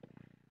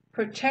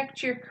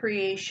 Protect your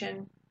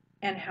creation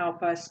and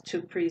help us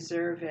to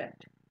preserve it.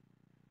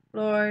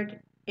 Lord,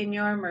 in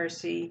your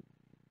mercy,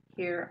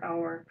 hear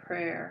our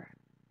prayer.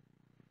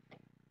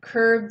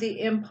 Curb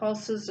the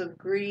impulses of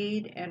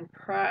greed and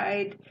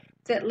pride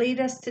that lead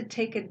us to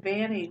take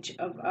advantage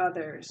of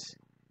others.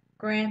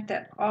 Grant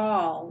that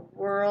all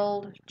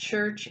world,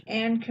 church,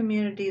 and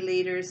community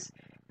leaders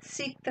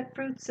seek the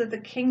fruits of the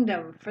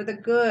kingdom for the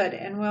good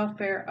and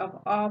welfare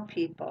of all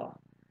people.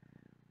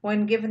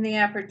 When given the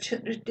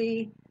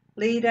opportunity,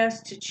 lead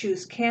us to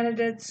choose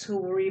candidates who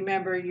will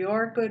remember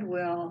your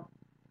goodwill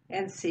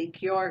and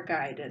seek your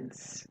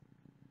guidance.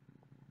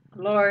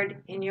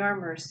 Lord, in your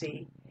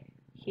mercy,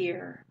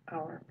 hear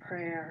our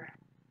prayer.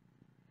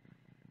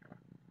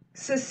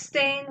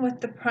 Sustain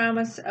with the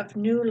promise of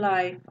new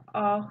life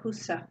all who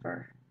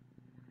suffer.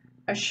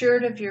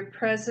 Assured of your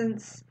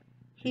presence,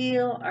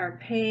 heal our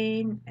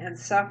pain and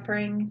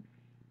suffering,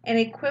 and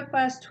equip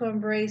us to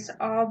embrace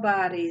all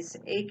bodies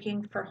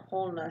aching for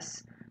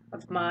wholeness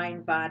of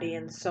mind, body,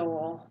 and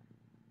soul.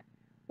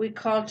 We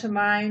call to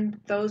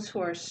mind those who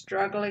are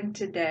struggling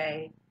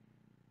today,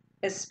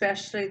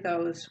 especially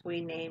those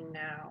we name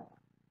now.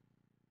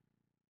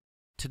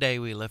 Today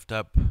we lift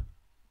up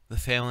the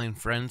family and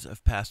friends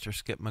of Pastor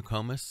Skip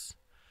McComas,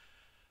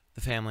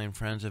 the family and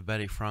friends of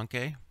Betty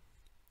Franke,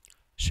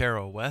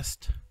 Cheryl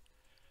West,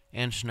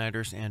 Ann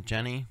Schneider's Aunt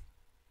Jenny,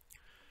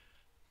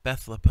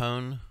 Beth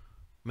Lapone,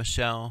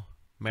 Michelle,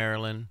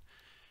 Marilyn,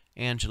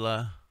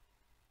 Angela,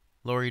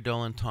 Lori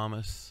Dolan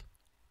Thomas,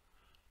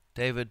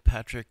 David,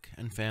 Patrick,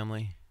 and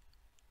family,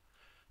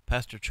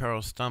 Pastor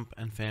Charles Stump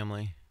and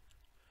family,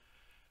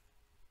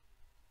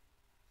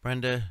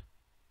 Brenda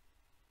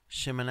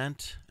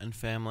Shimonent and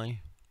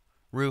family,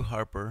 Rue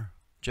Harper,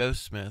 Joe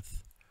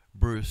Smith,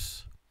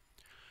 Bruce.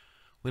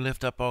 We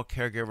lift up all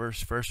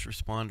caregivers, first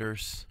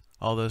responders,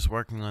 all those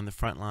working on the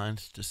front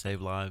lines to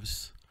save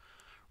lives,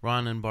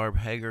 Ron and Barb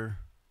Hager,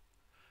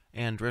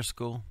 Ann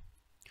Driscoll,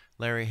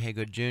 Larry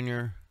Haygood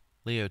Jr.,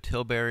 Leo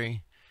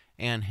Tilbury,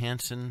 Ann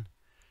Hansen,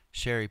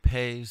 Sherry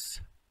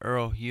Pays,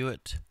 Earl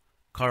Hewitt,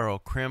 Carl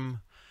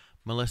Krim,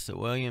 Melissa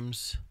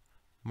Williams,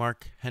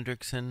 Mark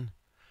Hendrickson,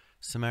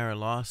 Samara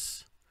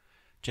Loss,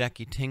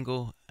 Jackie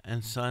Tingle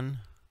and son,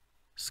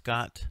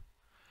 Scott,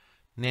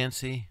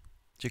 Nancy,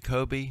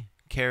 Jacoby,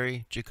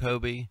 Carrie,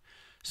 Jacoby,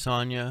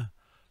 Sonia,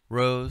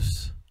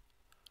 Rose,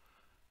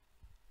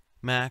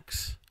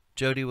 Max,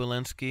 Jody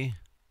Walensky,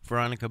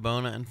 Veronica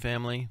Bona and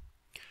family,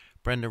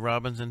 Brenda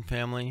Robbins and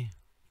family,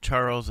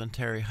 Charles and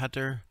Terry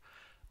Hutter,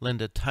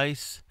 Linda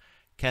Tice,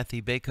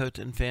 Kathy Baycote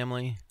and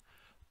family,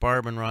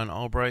 Barb and Ron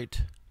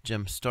Albright,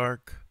 Jim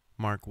Stark,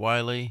 Mark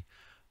Wiley,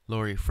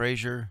 Lori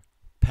Frazier,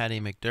 Patty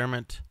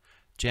McDermott,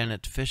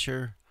 Janet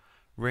Fisher,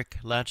 Rick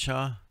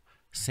Latshaw,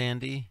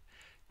 Sandy,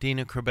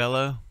 Dina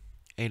Corbello,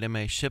 Ada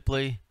Mae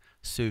Shipley,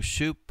 Sue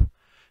Shoup,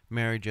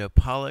 Mary Jo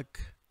Pollock,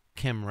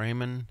 Kim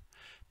Raymond,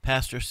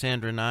 Pastor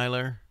Sandra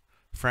Nyler,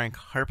 Frank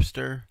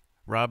Harpster,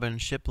 Robin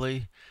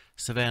Shipley,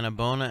 Savannah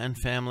Bona and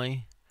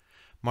family,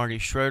 Marty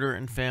Schroeder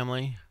and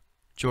family,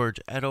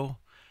 George Edel,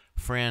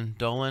 Fran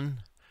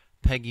Dolan,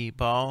 Peggy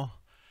Ball,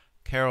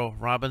 Carol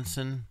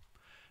Robinson,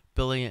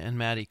 Billy and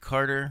Maddie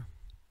Carter,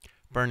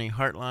 Bernie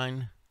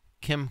Hartline,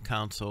 Kim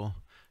Council,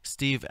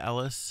 Steve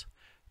Ellis,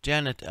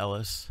 Janet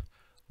Ellis,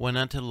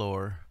 Winetta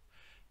Lohr,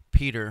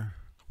 Peter.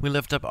 We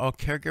lift up all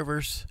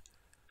caregivers,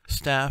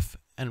 staff,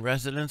 and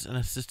residents in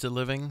assisted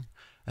living,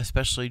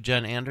 especially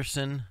Jen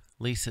Anderson,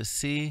 Lisa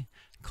C.,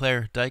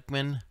 Claire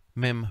Dykeman,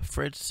 Mim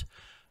Fritz,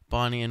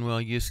 Bonnie and Will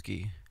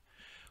Yuski.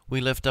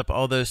 We lift up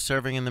all those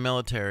serving in the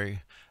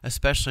military,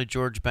 especially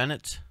George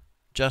Bennett,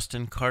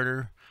 Justin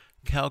Carter,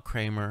 Cal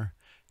Kramer,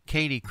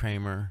 Katie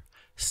Kramer,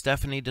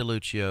 Stephanie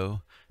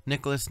DeLuccio,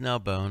 Nicholas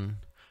Nelbone,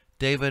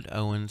 David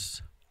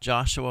Owens,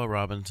 Joshua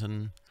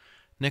Robinson,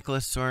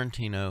 Nicholas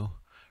Sorrentino,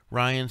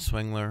 Ryan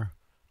Swingler,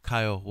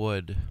 Kyle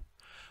Wood.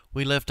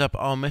 We lift up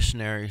all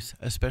missionaries,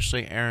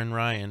 especially Aaron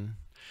Ryan.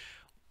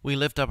 We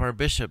lift up our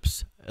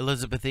bishops,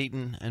 Elizabeth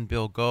Eaton and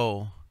Bill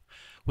Gohl.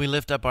 We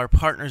lift up our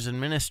partners in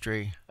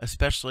ministry,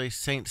 especially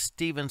St.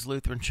 Stephen's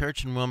Lutheran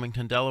Church in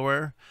Wilmington,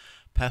 Delaware,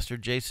 Pastor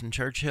Jason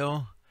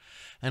Churchill,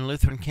 and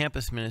Lutheran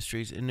Campus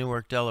Ministries in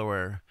Newark,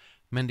 Delaware,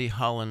 Mindy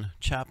Holland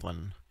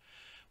Chaplain.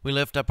 We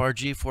lift up our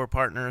G4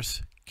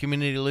 partners,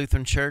 Community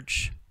Lutheran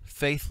Church,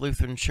 Faith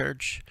Lutheran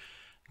Church,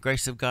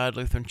 Grace of God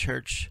Lutheran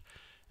Church,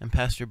 and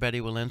Pastor Betty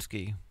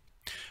Walensky.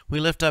 We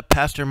lift up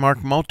Pastor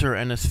Mark Moulter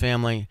and his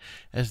family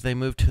as they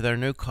move to their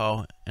new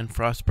call in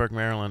Frostburg,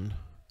 Maryland.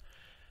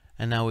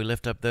 And now we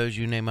lift up those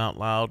you name out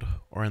loud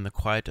or in the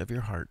quiet of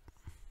your heart.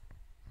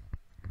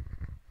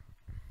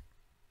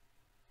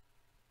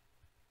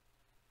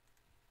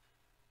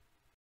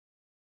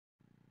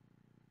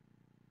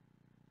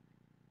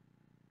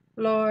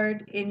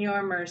 Lord, in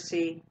your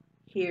mercy,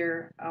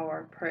 hear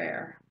our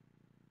prayer.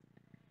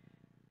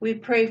 We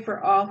pray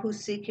for all who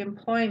seek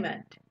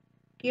employment.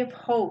 Give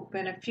hope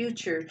and a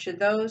future to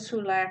those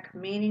who lack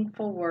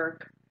meaningful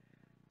work,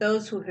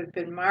 those who have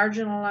been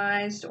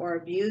marginalized or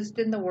abused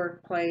in the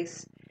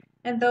workplace,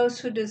 and those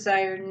who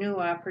desire new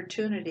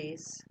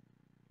opportunities.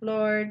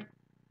 Lord,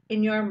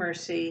 in your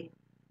mercy,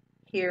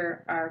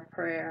 hear our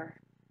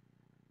prayer.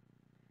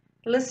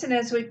 Listen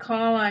as we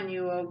call on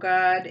you, O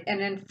God, and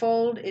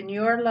enfold in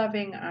your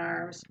loving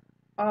arms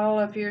all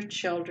of your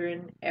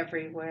children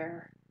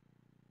everywhere.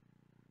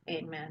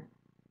 Amen.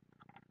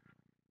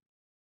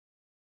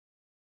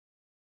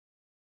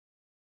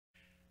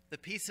 The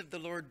peace of the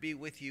Lord be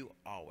with you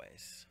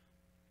always.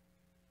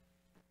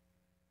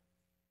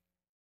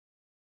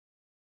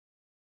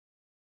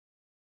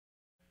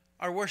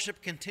 Our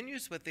worship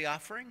continues with the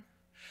offering.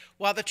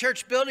 While the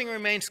church building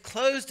remains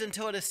closed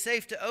until it is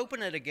safe to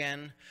open it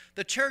again,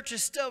 the church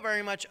is still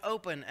very much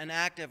open and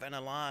active and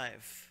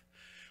alive.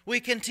 We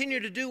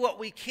continue to do what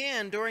we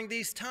can during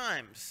these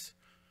times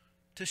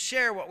to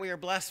share what we are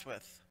blessed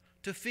with,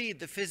 to feed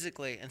the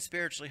physically and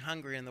spiritually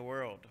hungry in the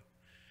world.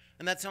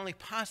 And that's only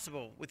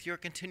possible with your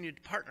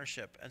continued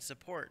partnership and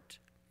support.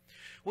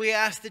 We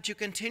ask that you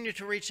continue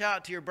to reach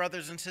out to your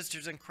brothers and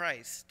sisters in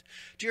Christ,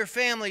 to your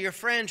family, your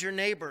friends, your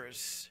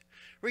neighbors.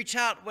 Reach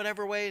out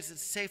whatever ways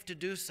it's safe to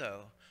do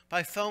so,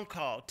 by phone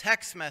call,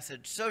 text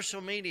message,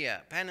 social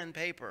media, pen and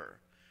paper.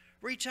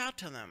 Reach out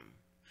to them.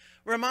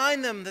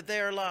 Remind them that they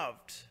are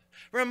loved.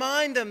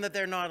 Remind them that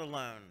they're not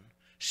alone.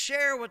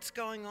 Share what's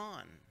going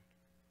on.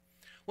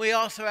 We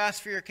also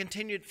ask for your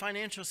continued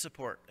financial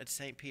support at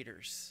St.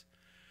 Peter's.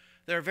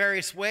 There are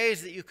various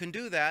ways that you can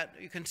do that.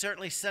 You can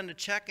certainly send a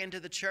check into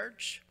the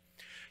church.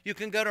 You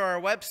can go to our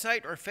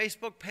website or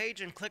Facebook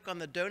page and click on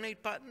the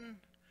donate button.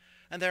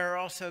 And there are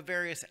also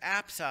various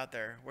apps out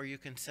there where you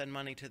can send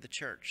money to the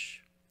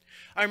church.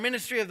 Our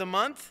ministry of the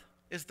month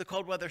is the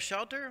Cold Weather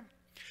Shelter.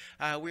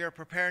 We are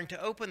preparing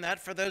to open that.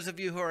 For those of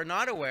you who are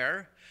not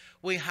aware,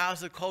 we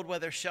house a cold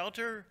weather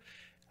shelter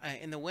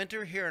in the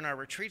winter here in our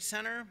retreat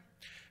center,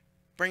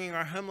 bringing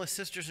our homeless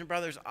sisters and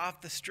brothers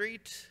off the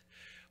street.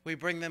 We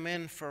bring them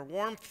in for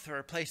warmth or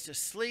a place to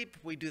sleep.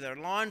 We do their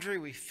laundry.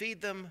 We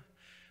feed them.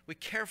 We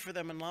care for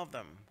them and love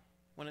them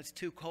when it's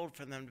too cold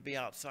for them to be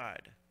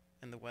outside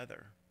in the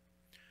weather.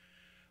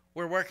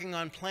 We're working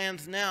on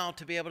plans now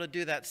to be able to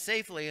do that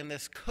safely in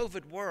this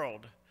COVID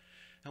world.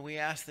 And we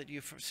ask that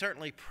you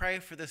certainly pray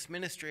for this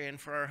ministry and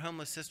for our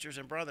homeless sisters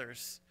and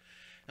brothers.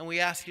 And we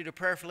ask you to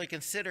prayerfully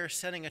consider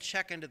sending a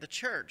check into the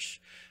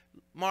church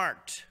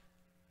marked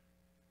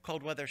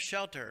Cold Weather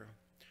Shelter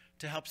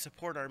to help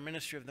support our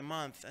ministry of the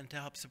month and to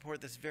help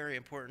support this very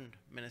important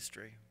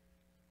ministry.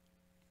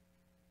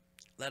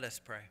 Let us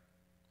pray.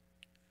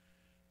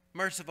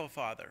 Merciful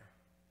Father,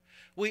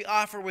 we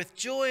offer with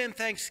joy and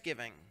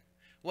thanksgiving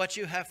what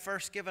you have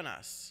first given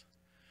us,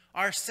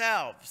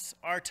 ourselves,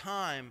 our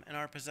time, and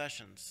our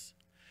possessions,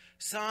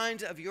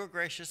 signs of your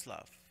gracious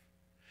love.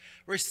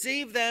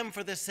 Receive them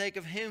for the sake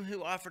of him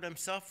who offered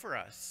himself for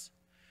us,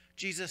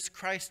 Jesus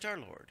Christ our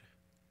Lord.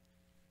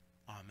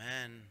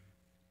 Amen.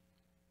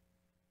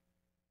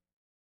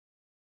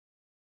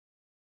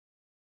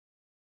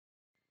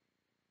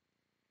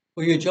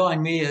 Will you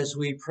join me as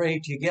we pray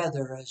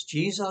together as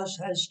Jesus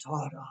has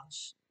taught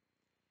us?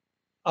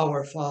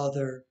 Our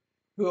Father,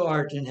 who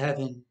art in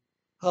heaven,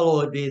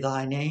 hallowed be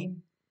thy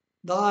name.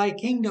 Thy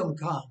kingdom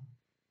come,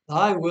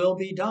 thy will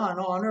be done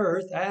on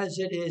earth as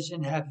it is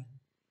in heaven.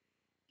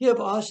 Give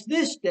us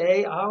this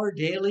day our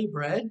daily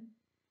bread,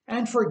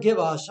 and forgive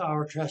us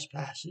our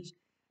trespasses,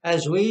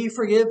 as we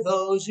forgive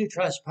those who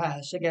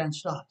trespass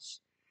against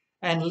us.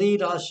 And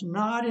lead us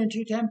not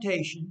into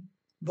temptation,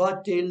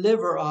 but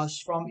deliver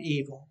us from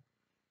evil.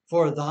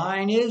 For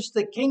thine is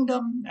the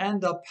kingdom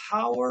and the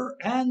power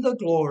and the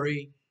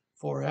glory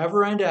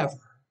forever and ever.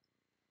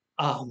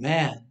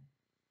 Amen.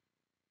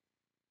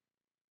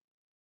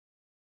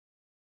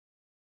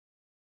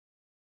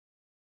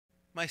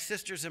 My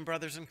sisters and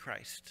brothers in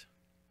Christ,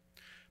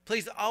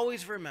 please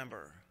always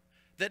remember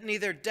that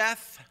neither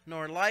death,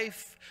 nor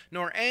life,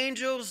 nor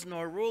angels,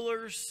 nor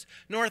rulers,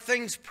 nor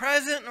things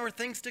present, nor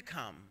things to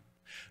come,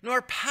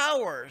 nor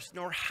powers,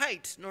 nor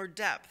height, nor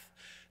depth,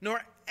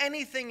 nor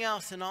anything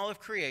else in all of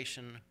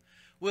creation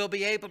will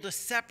be able to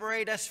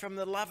separate us from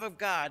the love of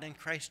God in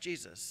Christ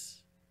Jesus.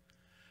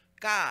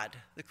 God,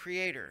 the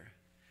Creator,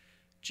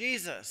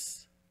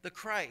 Jesus, the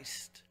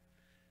Christ,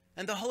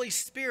 and the Holy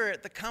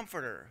Spirit, the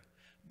Comforter,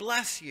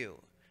 bless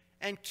you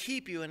and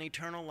keep you in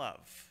eternal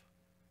love.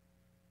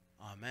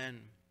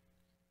 Amen.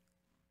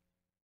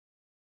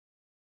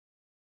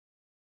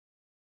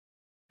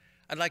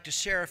 I'd like to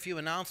share a few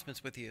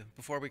announcements with you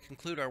before we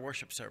conclude our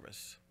worship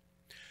service.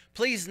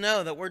 Please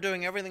know that we're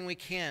doing everything we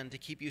can to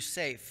keep you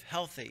safe,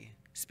 healthy,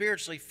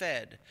 spiritually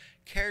fed,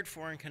 cared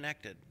for, and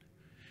connected.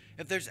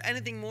 If there's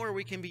anything more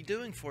we can be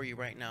doing for you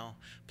right now,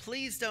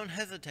 please don't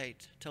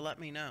hesitate to let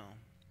me know.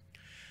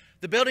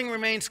 The building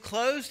remains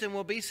closed and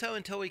will be so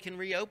until we can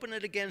reopen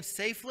it again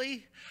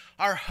safely.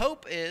 Our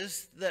hope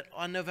is that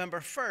on November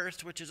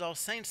 1st, which is All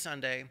Saints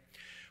Sunday,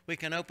 we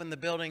can open the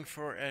building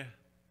for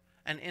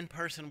an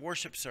in-person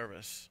worship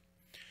service.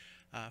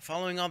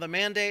 Following all the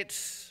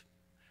mandates,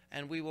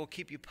 and we will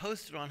keep you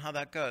posted on how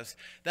that goes.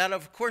 That,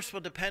 of course,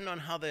 will depend on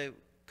how the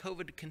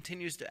COVID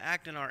continues to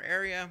act in our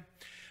area,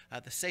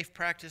 the safe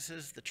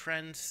practices, the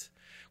trends.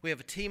 We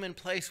have a team in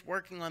place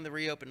working on the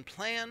reopen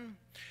plan.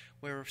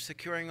 We're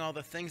securing all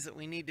the things that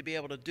we need to be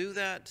able to do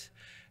that,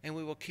 and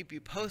we will keep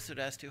you posted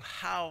as to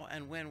how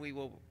and when we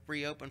will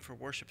reopen for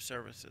worship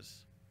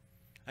services.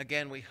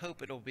 Again, we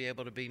hope it'll be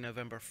able to be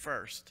November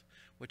 1st,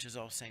 which is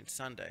All Saints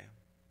Sunday.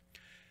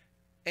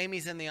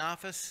 Amy's in the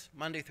office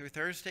Monday through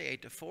Thursday,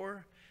 8 to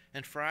 4,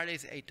 and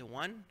Fridays, 8 to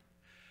 1.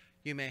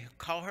 You may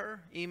call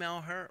her,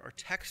 email her, or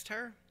text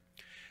her.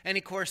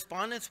 Any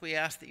correspondence we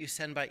ask that you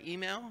send by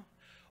email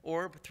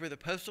or through the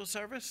postal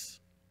service.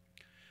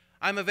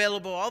 I'm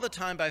available all the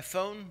time by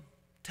phone,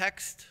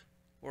 text,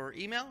 or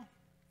email.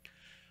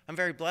 I'm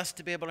very blessed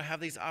to be able to have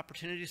these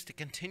opportunities to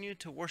continue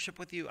to worship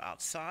with you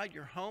outside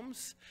your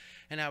homes,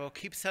 and I will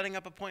keep setting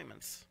up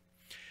appointments.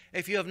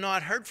 If you have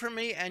not heard from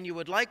me and you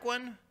would like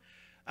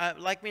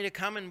me to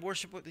come and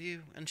worship with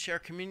you and share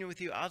communion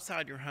with you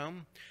outside your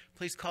home,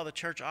 please call the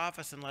church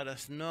office and let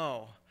us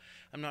know.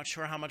 I'm not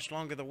sure how much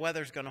longer the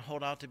weather's going to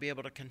hold out to be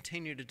able to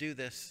continue to do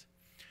this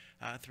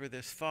through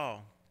this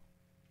fall.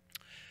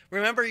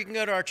 Remember, you can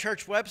go to our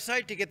church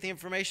website to get the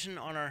information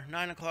on our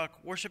 9 o'clock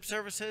worship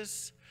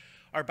services,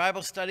 our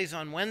Bible studies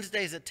on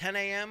Wednesdays at 10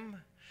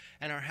 a.m.,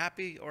 and our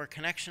happy or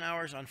connection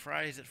hours on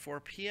Fridays at 4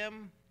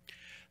 p.m.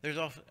 There's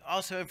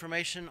also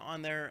information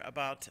on there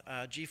about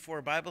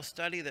G4 Bible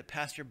study that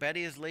Pastor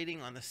Betty is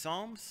leading on the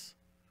Psalms.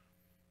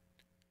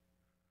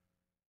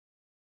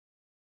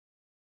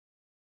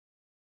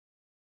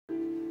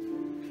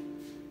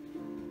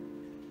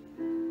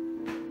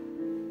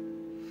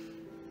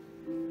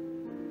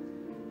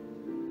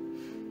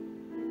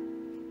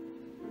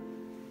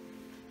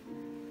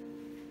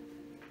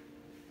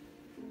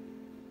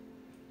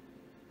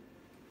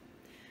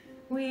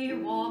 We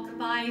walk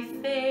by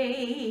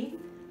faith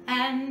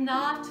and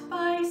not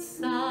by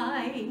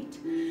sight,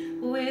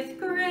 with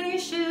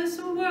gracious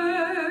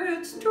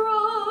words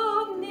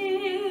draw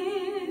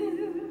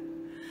near.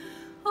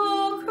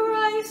 O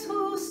Christ,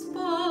 who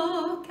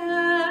spoke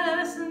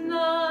as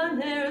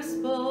none e'er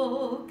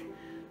spoke,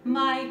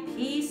 my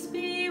peace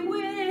be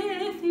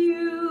with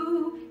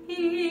you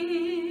here.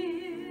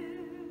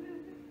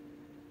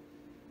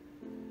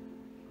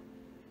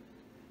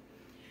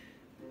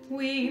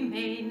 We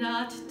may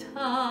not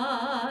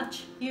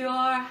touch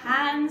your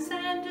hands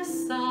and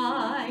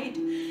side,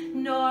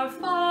 nor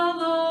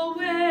follow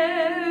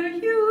where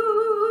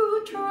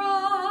you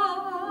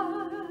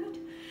trod,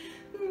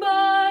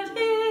 but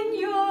in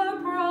your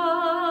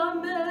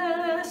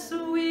promise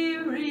we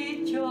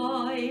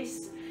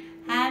rejoice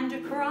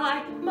and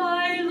cry,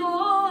 my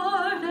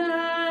Lord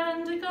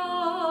and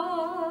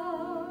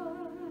God.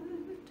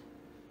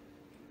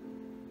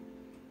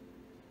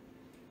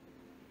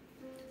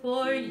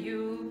 For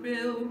you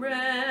will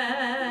resurrected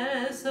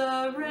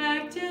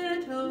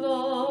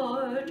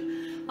Lord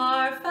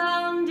are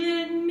found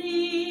in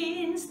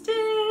means divine,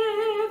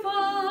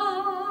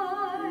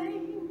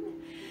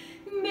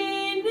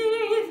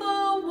 beneath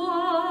the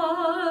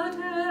water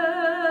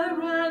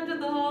and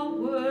the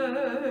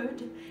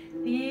word,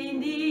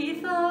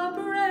 beneath the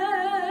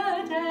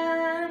bread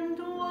and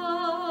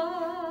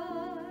wine.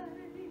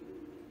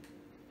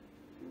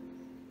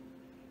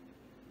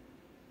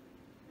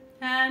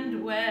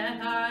 And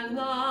when our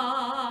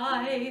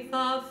life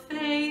of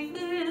faith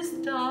is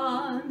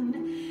done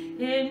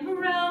in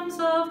realms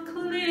of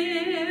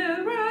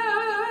clearer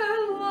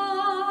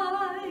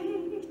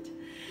light,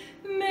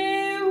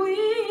 may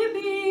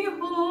we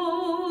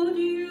behold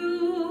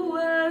you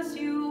as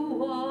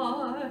you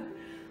are,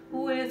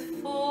 with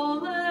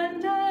full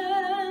and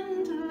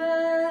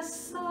endless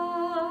sight.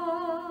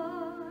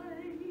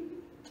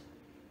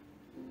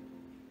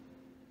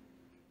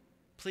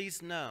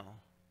 Please know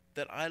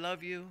that I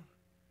love you,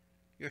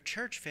 your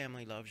church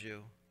family loves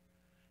you,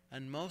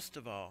 and most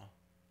of all,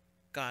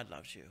 God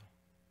loves you.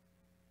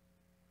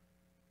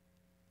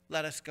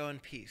 Let us go in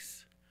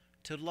peace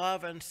to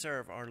love and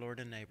serve our Lord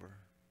and neighbor.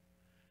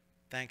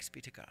 Thanks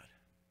be to God.